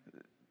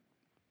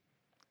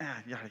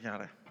yada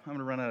yada. I'm going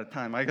to run out of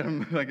time. I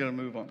gotta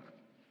move on.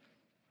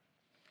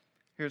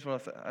 Here's what I'll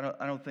say.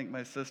 I don't think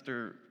my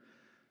sister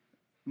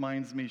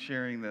minds me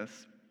sharing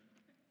this.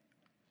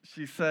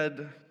 She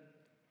said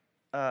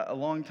a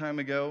long time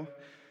ago,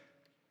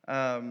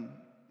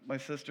 my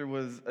sister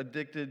was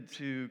addicted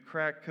to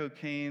crack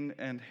cocaine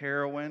and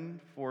heroin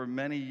for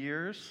many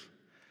years.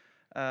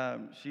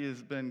 She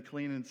has been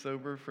clean and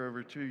sober for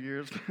over 2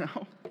 years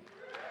now.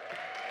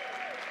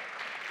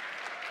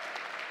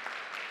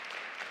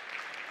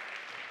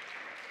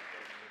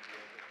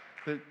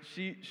 But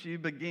she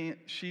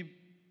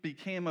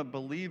became a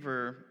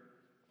believer,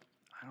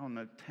 I don't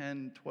know,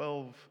 10,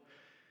 12,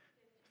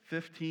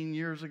 15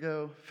 years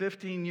ago.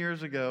 15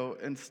 years ago,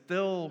 and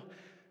still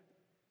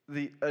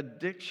the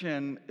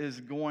addiction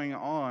is going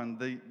on.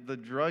 The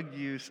drug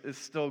use is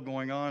still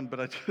going on,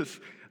 but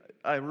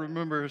I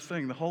remember her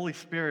saying, the Holy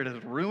Spirit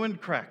has ruined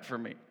crack for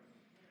me.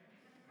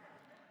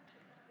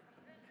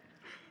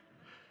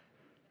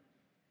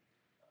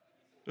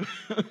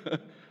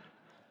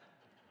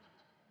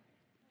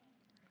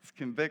 It's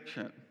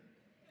conviction.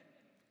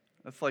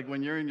 That's like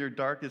when you're in your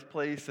darkest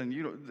place and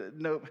you don't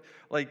know,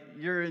 like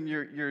you're in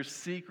your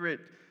secret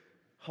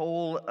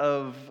hole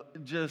of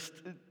just,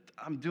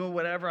 I'm doing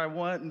whatever I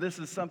want, and this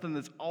is something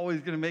that's always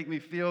going to make me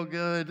feel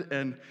good,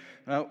 and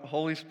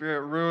Holy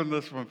Spirit ruined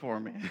this one for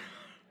me.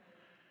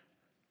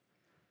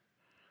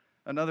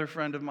 Another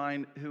friend of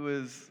mine who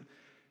is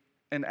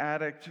an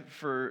addict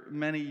for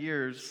many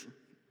years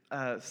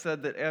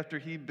said that after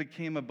he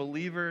became a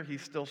believer, he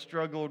still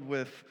struggled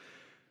with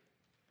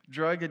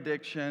drug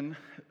addiction,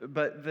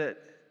 but that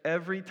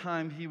every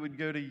time he would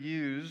go to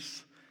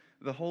use,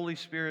 the Holy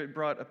Spirit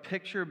brought a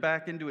picture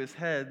back into his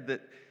head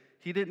that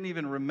he didn't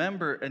even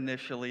remember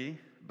initially,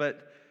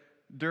 but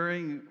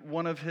during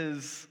one of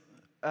his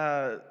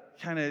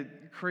kind of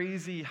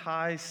crazy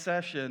high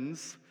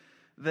sessions,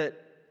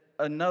 that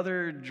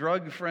another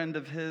drug friend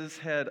of his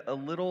had a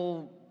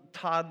little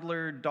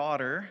toddler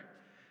daughter,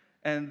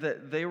 and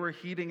that they were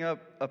heating up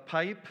a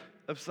pipe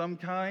of some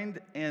kind,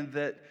 and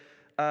that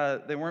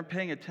they weren't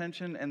paying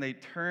attention, and they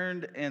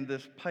turned, and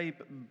this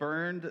pipe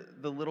burned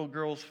the little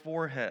girl's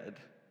forehead.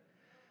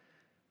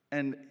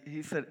 And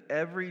he said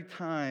every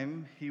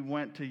time he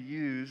went to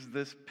use,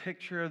 this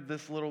picture of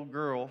this little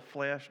girl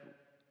flashed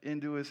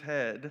into his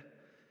head,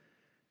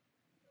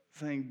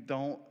 saying,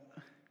 don't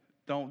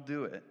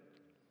do it.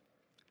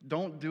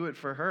 Don't do it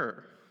for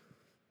her.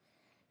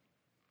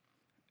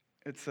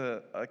 It's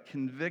a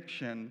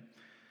conviction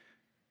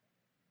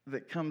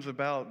that comes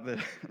about that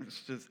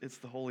it's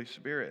the Holy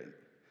Spirit.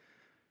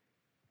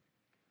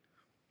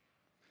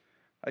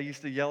 I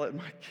used to yell at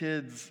my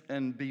kids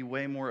and be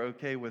way more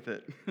okay with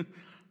it.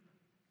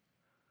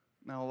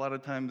 Now, a lot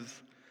of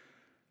times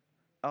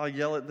I'll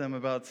yell at them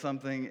about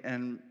something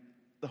and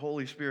the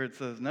Holy Spirit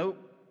says, nope,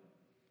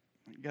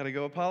 you got to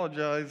go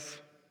apologize.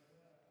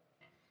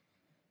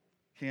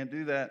 Can't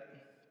do that.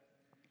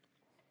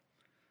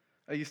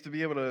 I used to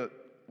be able to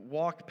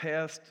walk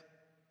past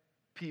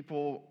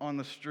people on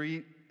the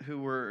street who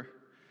were,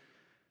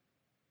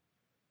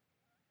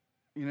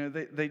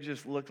 they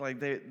just looked like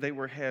they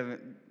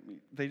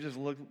just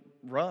looked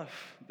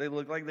rough. They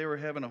looked like they were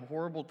having a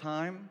horrible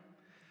time.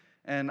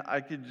 And I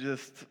could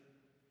just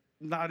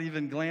not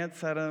even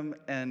glance at them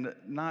and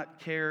not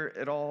care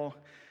at all.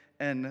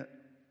 And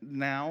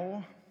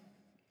now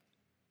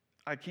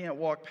I can't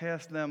walk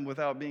past them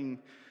without being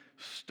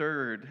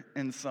stirred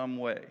in some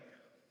way.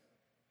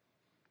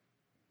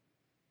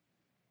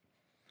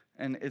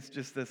 And it's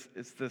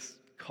this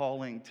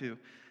calling to,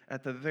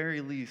 at the very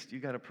least, you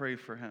got to pray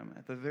for him.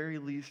 At the very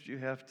least, you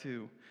have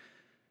to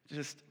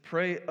just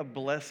pray a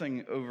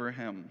blessing over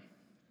him.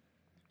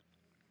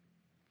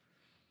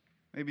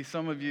 Maybe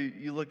some of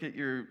you look at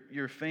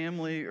your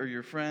family or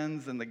your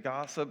friends and the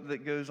gossip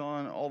that goes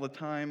on all the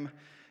time,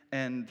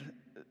 and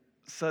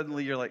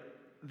suddenly you're like,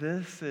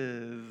 this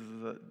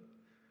is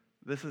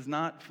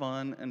not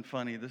fun and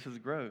funny. This is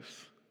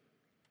gross.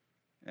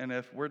 And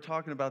if we're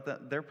talking about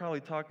that, they're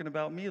probably talking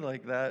about me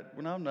like that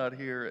when I'm not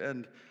here,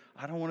 and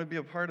I don't want to be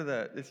a part of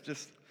that.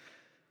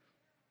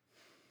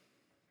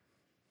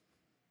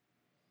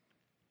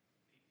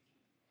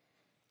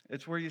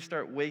 It's where you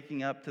start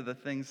waking up to the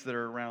things that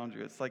are around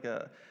you. It's like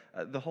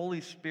the Holy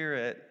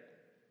Spirit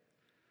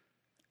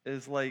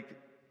is like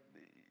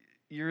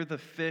you're the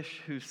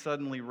fish who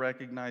suddenly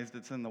recognized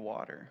it's in the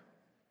water.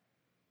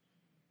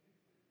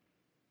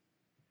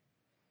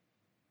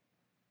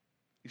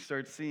 You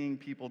start seeing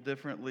people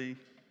differently. You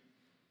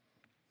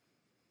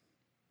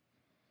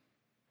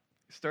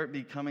start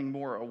becoming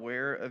more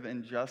aware of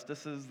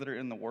injustices that are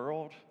in the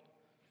world.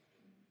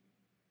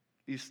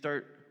 You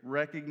start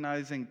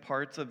recognizing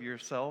parts of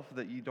yourself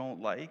that you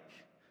don't like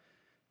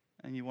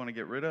and you want to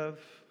get rid of.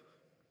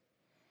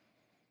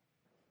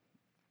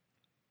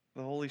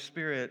 The Holy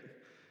Spirit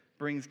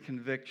brings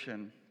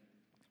conviction.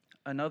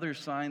 Another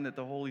sign that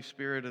the Holy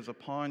Spirit is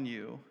upon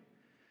you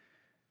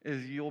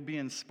is you'll be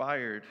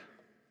inspired.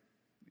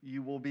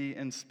 You will be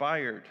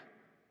inspired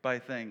by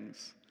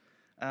things.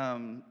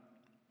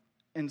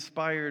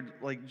 Inspired,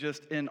 like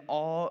just in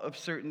awe of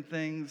certain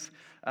things.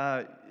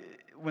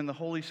 When the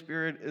Holy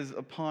Spirit is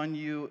upon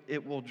you,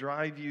 it will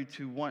drive you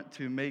to want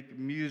to make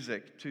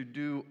music, to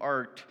do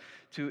art,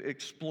 to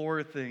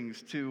explore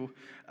things, to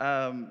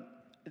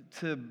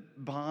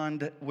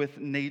bond with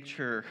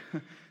nature,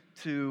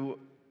 to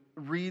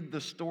read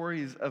the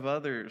stories of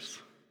others.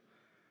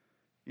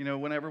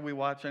 Whenever we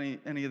watch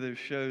any of those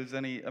shows,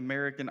 any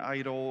American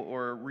Idol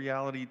or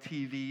reality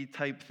TV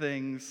type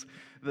things,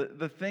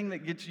 the thing that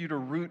gets you to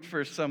root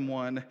for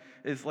someone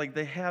is like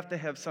they have to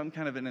have some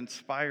kind of an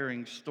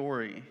inspiring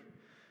story.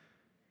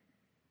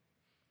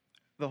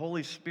 The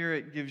Holy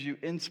Spirit gives you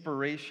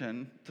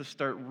inspiration to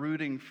start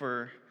rooting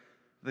for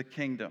the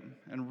kingdom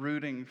and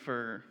rooting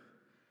for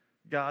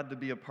God to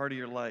be a part of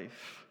your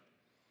life.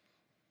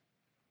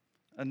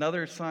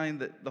 Another sign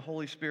that the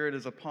Holy Spirit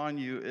is upon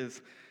you is,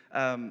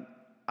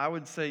 I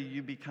would say,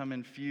 you become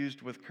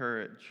infused with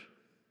courage.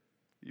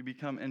 You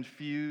become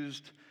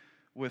infused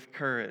with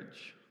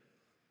courage.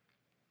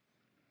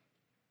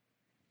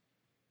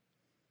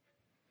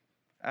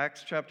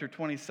 Acts chapter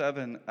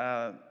 27,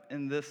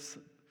 in this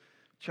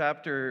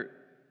chapter,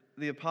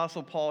 the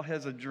Apostle Paul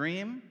has a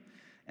dream,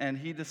 and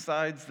he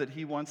decides that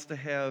he wants to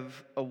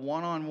have a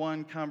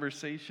one-on-one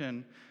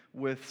conversation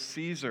with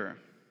Caesar.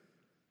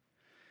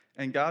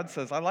 And God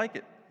says, I like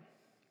it.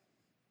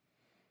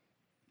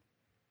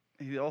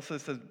 He also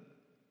says,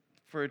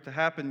 for it to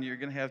happen, you're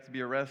going to have to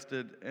be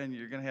arrested, and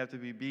you're going to have to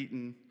be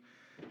beaten,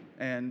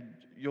 and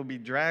you'll be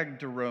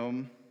dragged to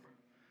Rome.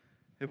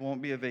 It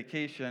won't be a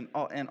vacation,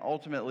 and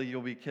ultimately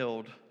you'll be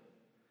killed.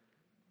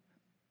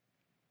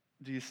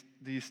 Do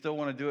you still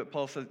want to do it?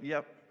 Paul says,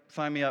 yep,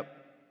 sign me up.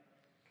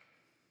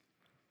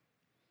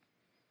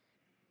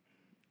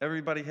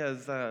 Everybody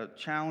has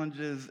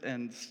challenges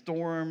and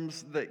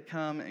storms that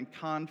come and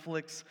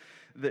conflicts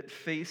that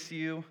face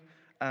you.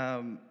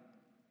 And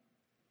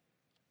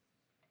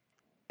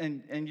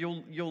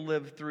you'll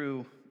live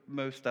through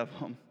most of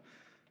them.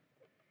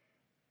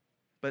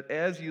 But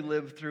as you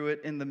live through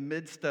it, in the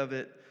midst of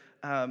it,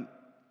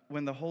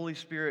 when the Holy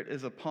Spirit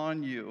is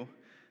upon you,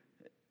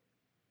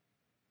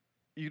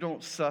 you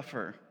don't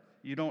suffer.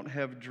 You don't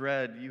have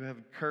dread. You have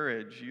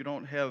courage. You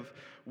don't have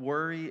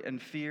worry and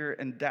fear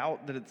and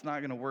doubt that it's not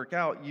going to work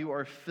out. You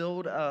are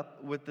filled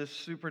up with this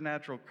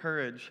supernatural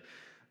courage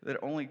that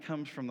only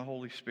comes from the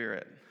Holy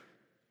Spirit.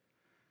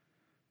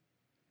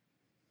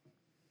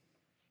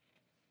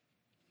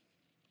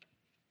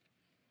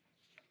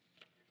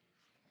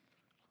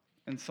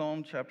 In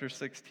Psalm chapter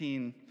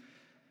 16,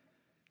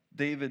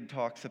 David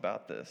talks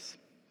about this.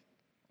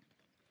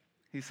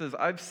 He says,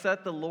 I've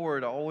set the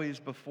Lord always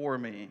before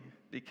me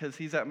because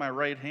he's at my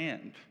right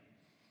hand.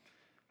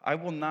 I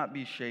will not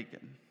be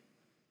shaken.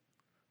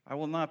 I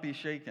will not be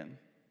shaken.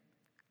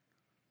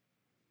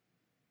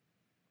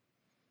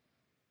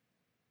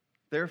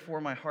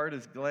 Therefore, my heart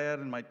is glad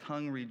and my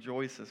tongue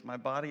rejoices. My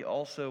body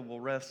also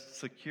will rest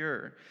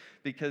secure,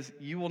 because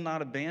you will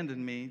not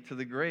abandon me to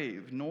the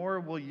grave, nor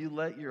will you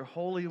let your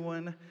Holy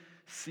One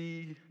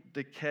see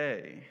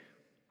decay.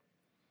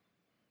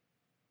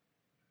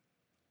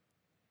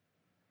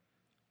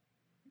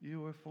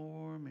 You are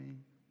for me.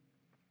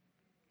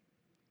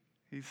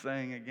 He's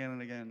saying again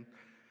and again,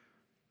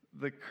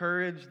 the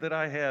courage that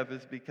I have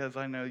is because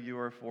I know you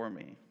are for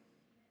me.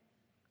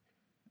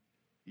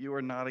 You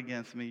are not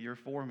against me, you're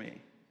for me.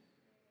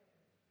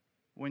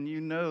 When you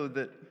know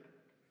that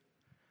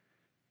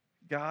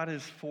God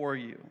is for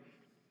you,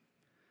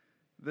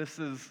 this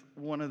is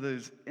one of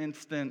those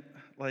instant,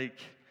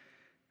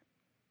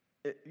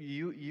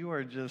 you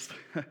are just,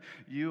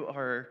 you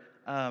are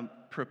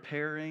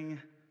preparing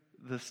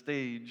the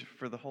stage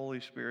for the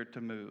Holy Spirit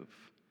to move.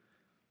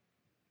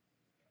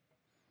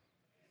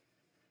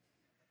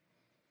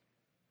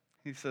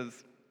 He says,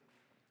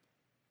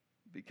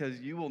 because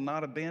you will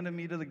not abandon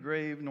me to the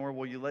grave, nor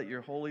will you let your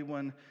Holy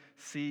One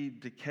see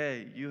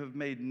decay. You have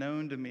made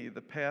known to me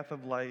the path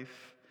of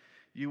life.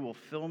 You will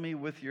fill me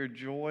with your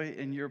joy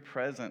in your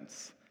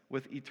presence,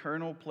 with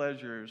eternal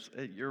pleasures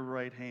at your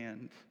right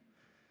hand.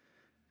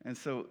 And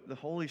so the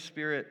Holy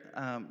Spirit,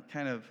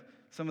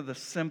 some of the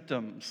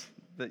symptoms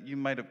that you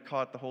might have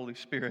caught the Holy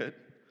Spirit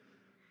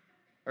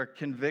are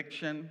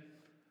conviction,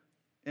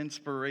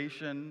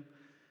 inspiration,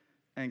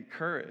 and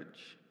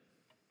courage.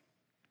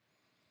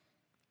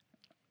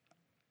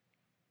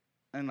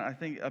 And I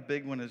think a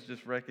big one is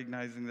just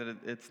recognizing that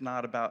it's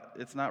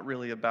not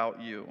really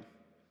about you.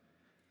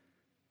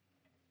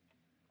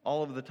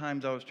 All of the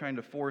times I was trying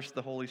to force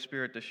the Holy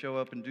Spirit to show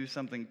up and do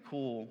something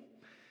cool,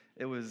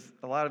 a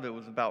lot of it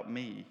was about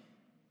me.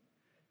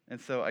 And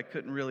so I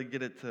couldn't really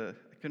get it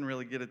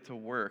to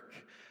work.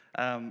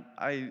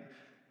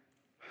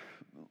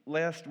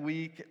 Last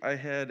week I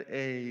had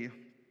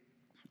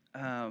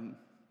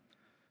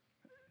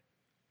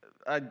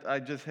I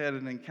just had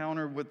an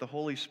encounter with the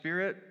Holy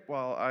Spirit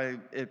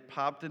it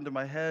popped into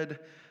my head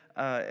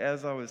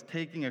as I was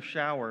taking a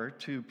shower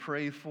to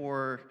pray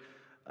for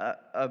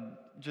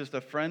just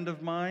a friend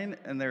of mine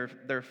and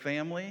their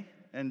family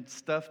and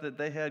stuff that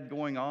they had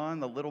going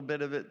on, a little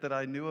bit of it that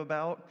I knew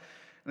about,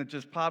 and it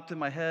just popped in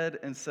my head.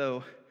 And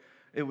so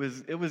it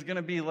was going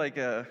to be like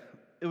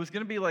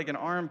an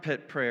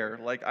armpit prayer.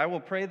 Like, I will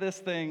pray this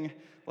thing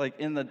like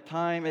in the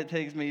time it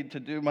takes me to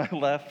do my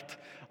left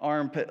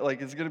armpit.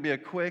 Like, it's going to be a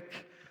quick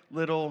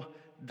little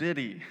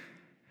ditty.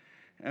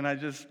 And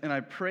I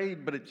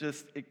prayed, but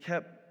it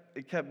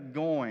kept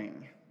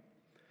going.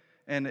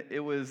 And it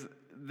was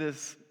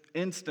this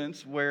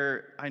instance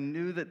where I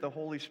knew that the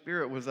Holy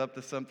Spirit was up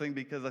to something,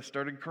 because I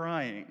started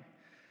crying.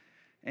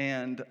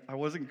 And I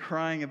wasn't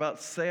crying about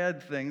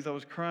sad things. I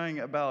was crying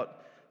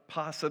about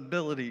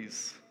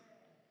possibilities.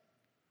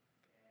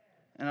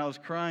 And I was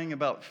crying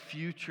about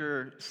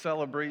future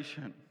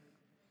celebration.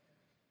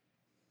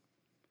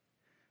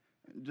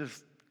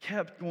 Just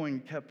kept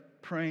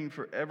praying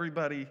for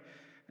everybody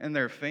and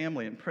their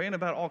family, and praying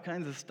about all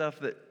kinds of stuff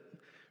that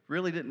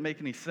really didn't make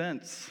any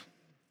sense.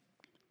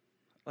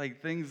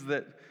 Like things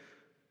that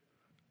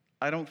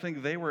I don't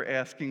think they were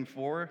asking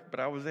for, but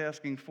I was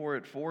asking for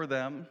it for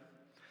them.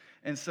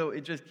 And so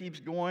it just keeps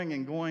going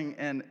and going.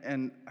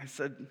 And I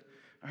said,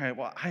 all right,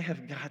 well, I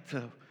have got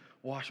to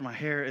wash my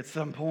hair at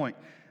some point.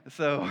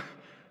 So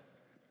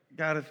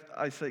God,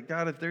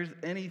 if there's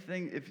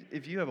anything,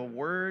 if you have a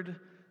word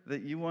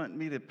that you want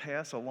me to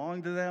pass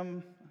along to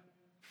them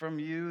from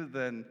you,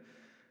 then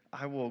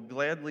I will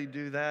gladly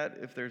do that.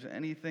 If there's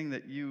anything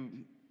that you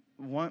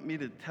want me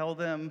to tell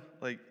them,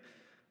 like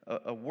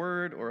a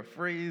word or a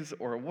phrase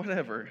or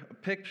whatever, a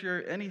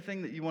picture,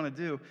 anything that you want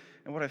to do.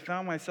 And what I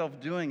found myself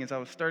doing is I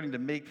was starting to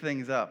make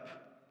things up.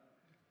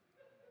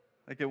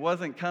 Like it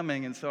wasn't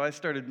coming, and so I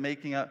started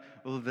making up,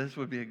 well, this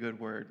would be a good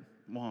word.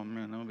 Oh,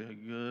 man, that would be a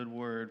good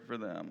word for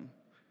them.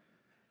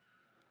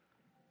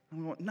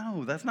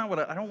 No, that's not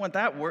I don't want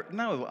that word.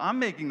 No, I'm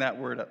making that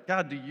word up.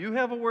 God, do you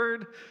have a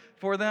word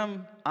for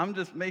them? I'm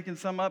just making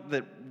some up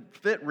that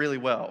fit really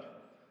well.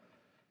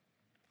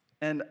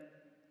 And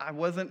I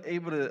wasn't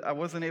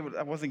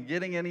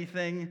getting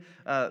anything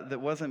that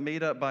wasn't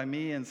made up by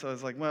me. And so I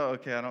was like, well,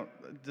 okay, I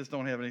just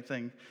don't have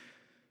anything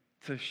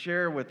to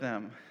share with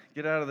them.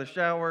 Get out of the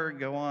shower,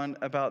 go on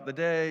about the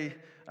day.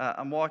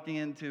 I'm walking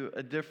into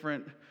a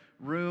different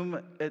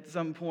room at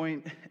some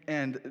point,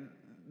 and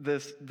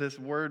this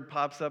word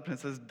pops up and it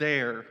says,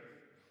 dare.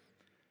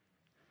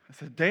 I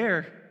said,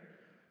 dare?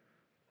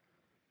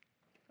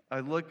 I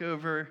look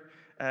over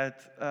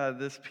at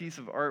this piece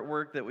of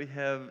artwork that we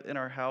have in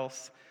our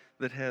house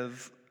that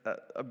has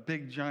a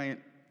big, giant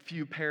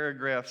few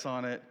paragraphs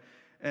on it,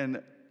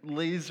 and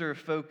laser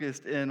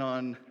focused in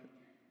on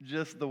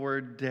just the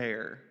word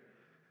dare.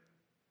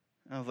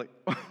 And I was like,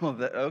 oh,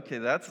 okay,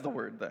 that's the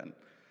word then.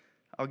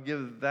 I'll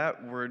give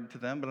that word to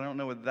them, but I don't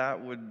know what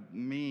that would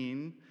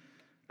mean,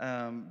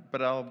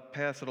 but I'll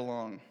pass it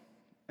along.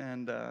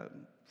 And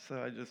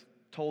so I just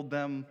told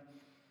them,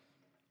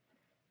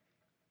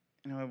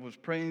 I was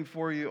praying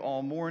for you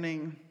all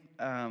morning.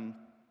 I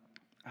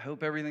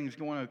hope everything's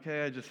going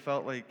okay. I just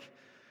felt like,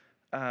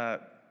 I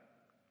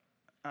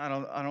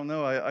don't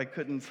know. I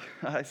couldn't.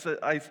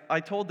 I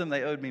told them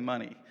they owed me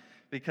money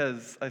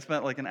because I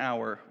spent like an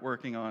hour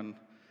working on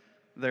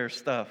their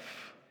stuff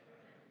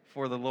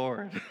for the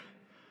Lord.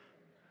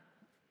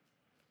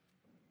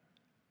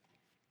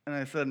 And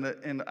I said,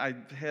 and I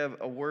have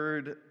a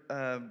word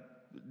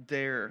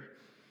dare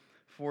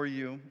for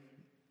you.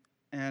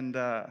 And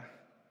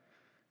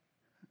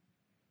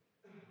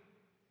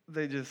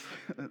they just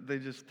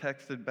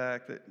texted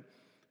back that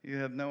you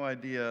have no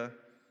idea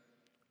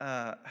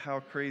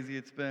how crazy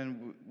it's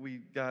been. We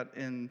got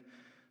in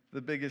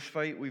the biggest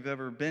fight we've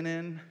ever been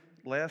in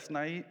last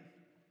night.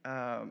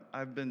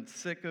 I've been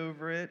sick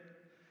over it,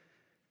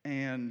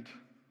 and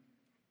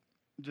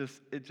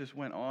it just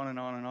went on and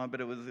on and on.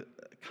 But it was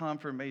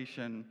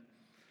confirmation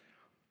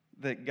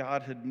that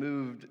God had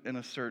moved in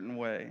a certain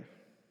way.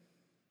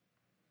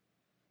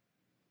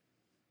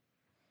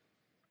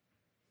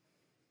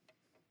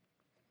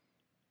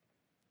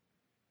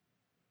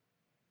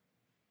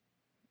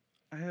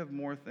 I have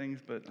more things,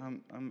 but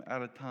I'm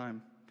out of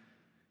time.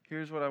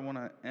 Here's what I want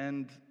to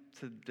end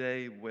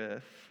today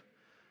with.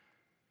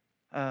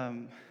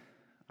 I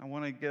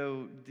want to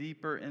go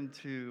deeper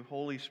into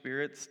Holy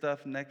Spirit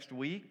stuff next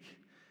week.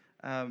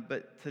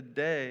 But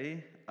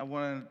today, I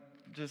want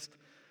to just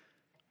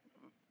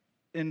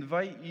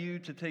invite you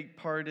to take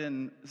part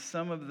in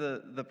some of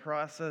the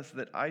process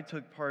that I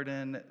took part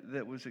in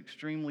that was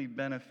extremely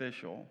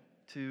beneficial,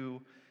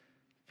 to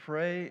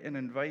pray and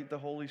invite the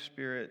Holy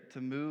Spirit to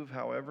move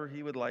however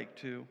He would like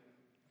to,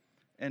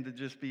 and to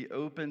just be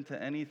open to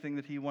anything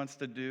that He wants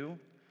to do,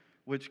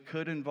 which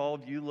could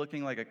involve you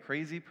looking like a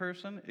crazy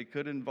person. It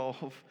could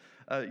involve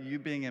you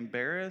being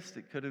embarrassed.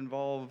 It could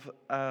involve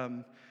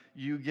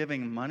you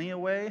giving money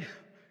away.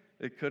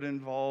 It could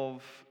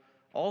involve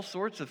all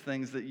sorts of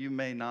things that you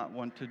may not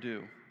want to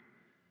do.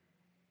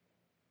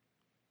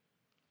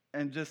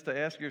 And just to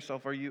ask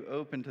yourself, are you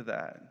open to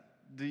that?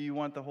 Do you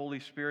want the Holy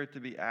Spirit to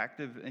be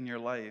active in your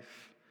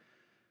life,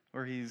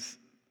 where He's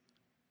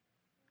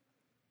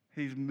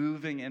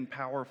moving in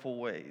powerful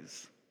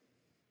ways?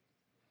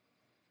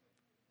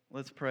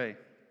 Let's pray.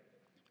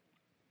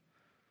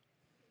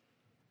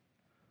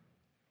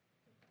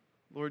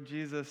 Lord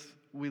Jesus,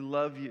 we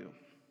love you.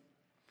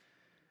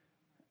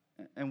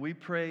 And we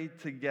pray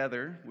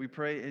together, we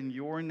pray in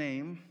your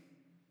name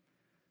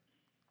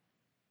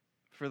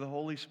for the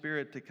Holy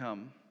Spirit to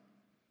come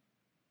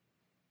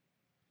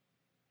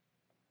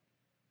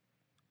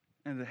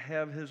and to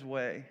have His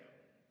way,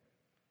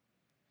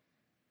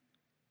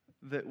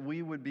 that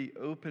we would be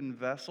open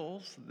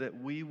vessels,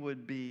 that we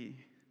would be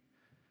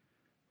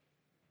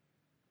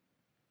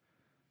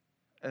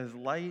as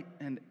light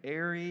and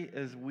airy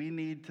as we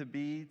need to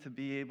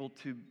be able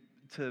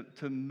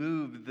to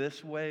move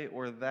this way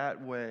or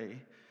that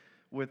way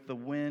with the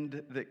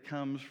wind that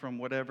comes from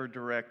whatever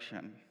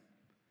direction.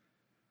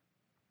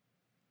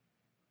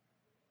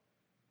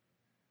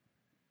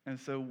 And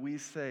so we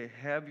say,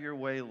 have your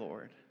way,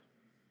 Lord.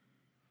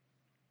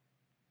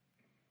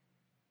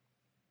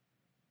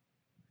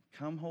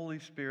 Come, Holy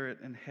Spirit,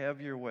 and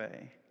have your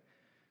way,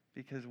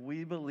 because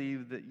we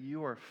believe that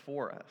you are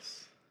for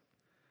us.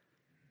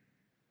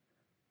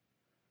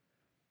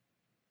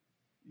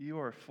 You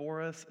are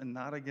for us and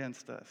not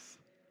against us.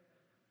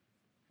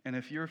 And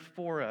if you're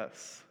for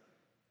us,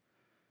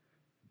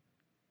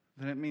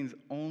 then it means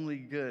only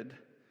good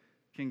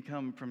can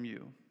come from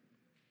you.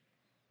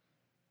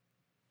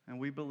 And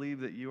we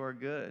believe that you are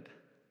good.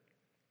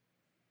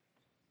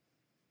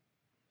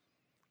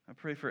 I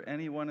pray for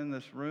anyone in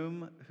this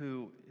room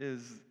who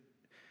is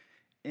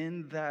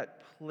in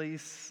that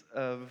place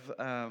of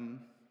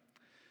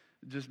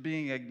just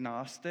being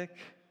agnostic,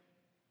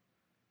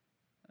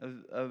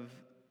 of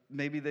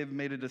maybe they've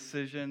made a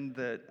decision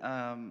that,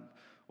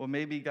 well,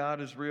 maybe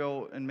God is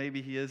real and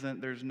maybe He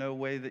isn't. There's no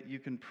way that you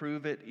can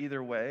prove it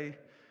either way.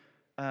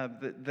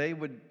 That they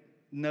would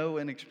know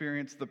and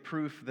experience the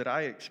proof that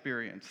I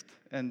experienced.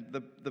 And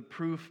the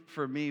proof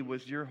for me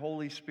was your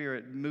Holy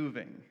Spirit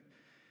moving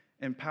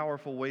in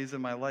powerful ways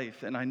in my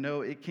life. And I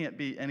know it can't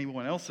be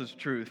anyone else's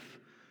truth,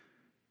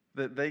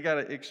 that they got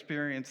to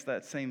experience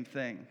that same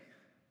thing.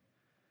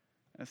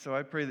 And so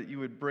I pray that you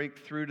would break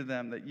through to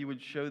them, that you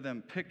would show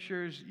them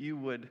pictures, you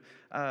would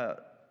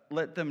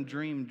let them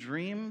dream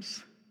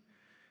dreams,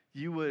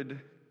 you would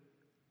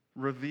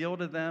reveal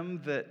to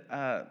them that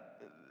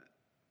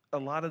a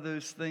lot of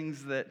those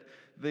things that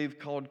they've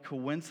called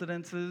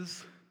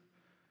coincidences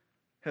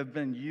have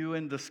been you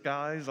in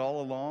disguise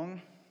all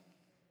along.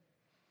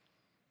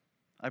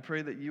 I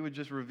pray that you would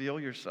just reveal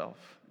yourself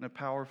in a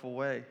powerful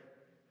way.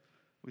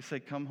 We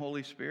say, come,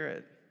 Holy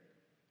Spirit.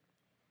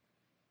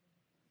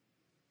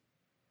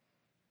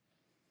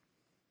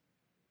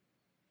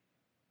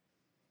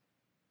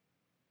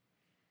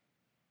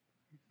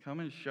 Come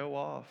and show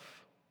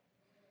off.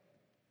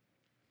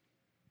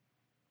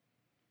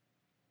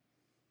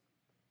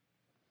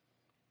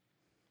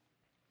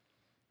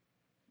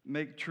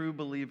 Make true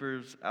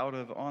believers out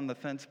of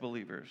on-the-fence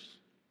believers.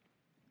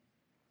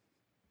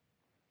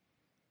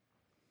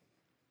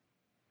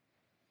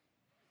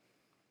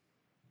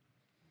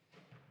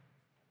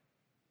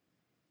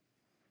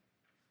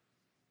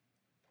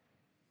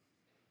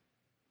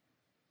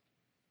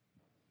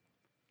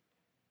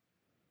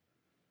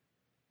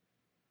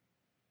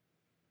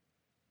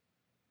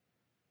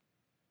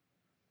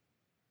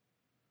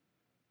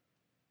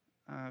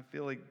 I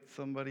feel like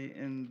somebody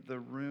in the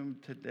room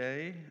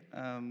today,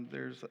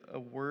 there's a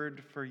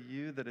word for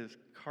you that is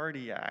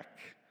cardiac.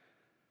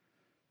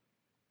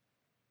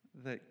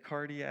 That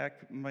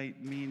cardiac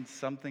might mean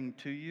something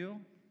to you.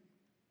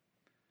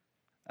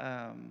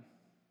 If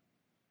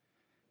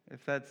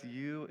that's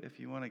you, if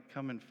you want to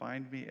come and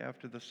find me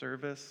after the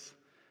service,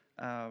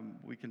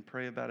 we can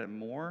pray about it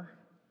more.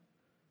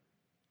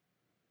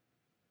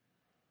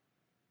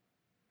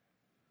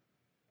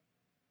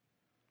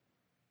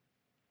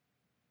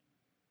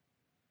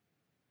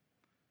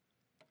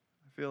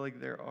 I feel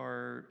like there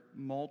are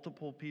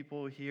multiple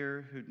people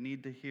here who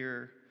need to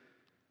hear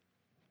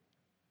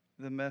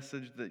the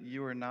message that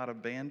you are not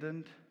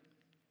abandoned,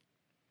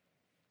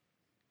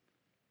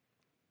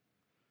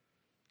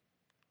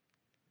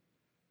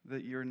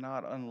 that you're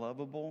not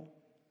unlovable,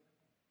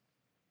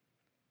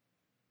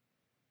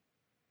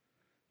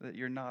 that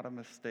you're not a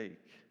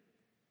mistake.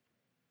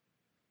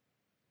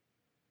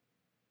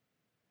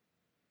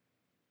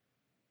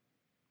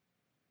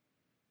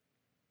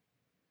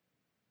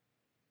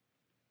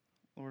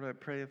 Lord, I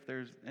pray if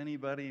there's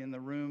anybody in the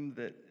room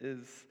that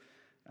is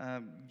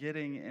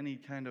getting any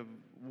kind of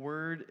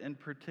word in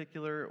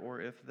particular, or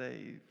if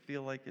they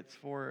feel like it's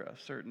for a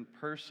certain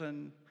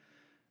person,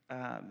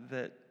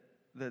 that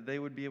they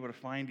would be able to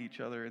find each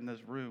other in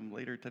this room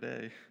later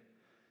today.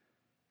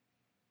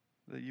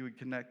 That you would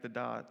connect the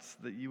dots,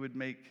 that you would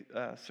make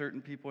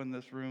certain people in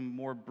this room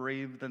more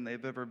brave than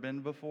they've ever been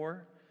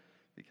before,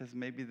 because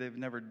maybe they've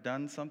never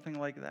done something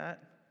like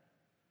that.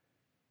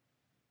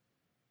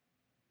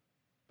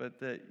 But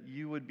that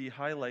you would be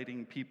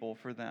highlighting people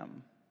for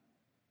them.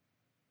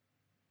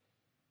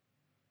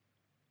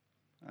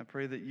 I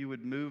pray that you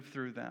would move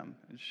through them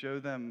and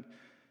show them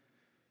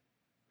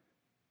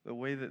the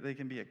way that they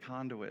can be a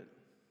conduit.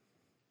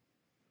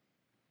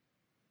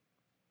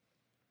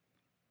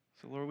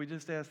 So Lord, we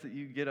just ask that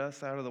you get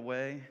us out of the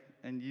way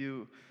and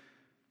you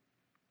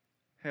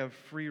have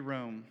free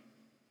roam.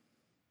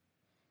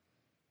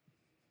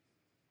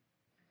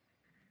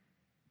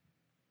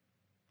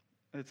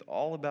 It's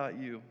all about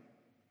you.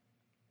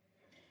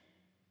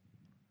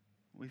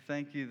 We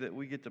thank you that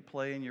we get to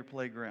play in your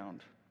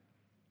playground.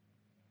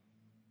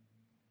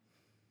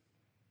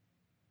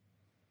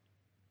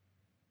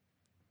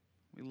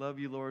 We love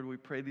you, Lord. We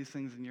pray these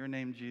things in your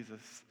name,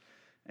 Jesus.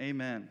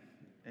 Amen.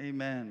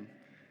 Amen.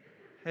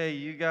 Hey,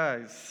 you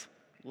guys,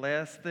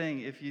 last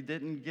thing. If you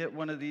didn't get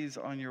one of these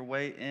on your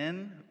way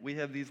in, we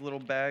have these little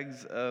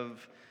bags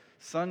of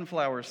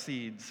sunflower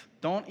seeds.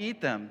 Don't eat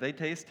them. They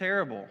taste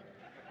terrible.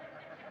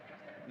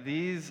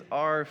 These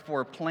are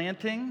for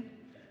planting.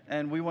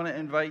 And we want to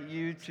invite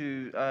you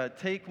to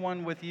take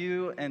one with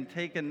you and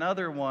take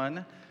another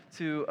one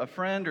to a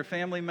friend or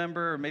family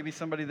member or maybe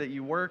somebody that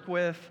you work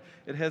with.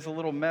 It has a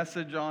little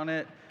message on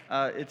it.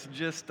 It's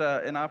just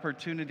an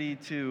opportunity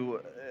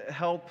to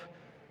help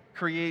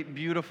create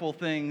beautiful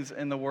things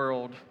in the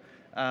world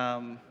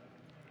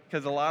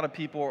because a lot of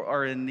people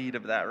are in need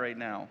of that right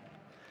now.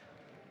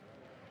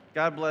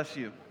 God bless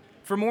you.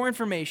 For more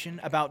information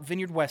about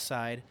Vineyard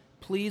Westside,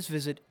 please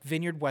visit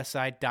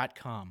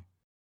vineyardwestside.com.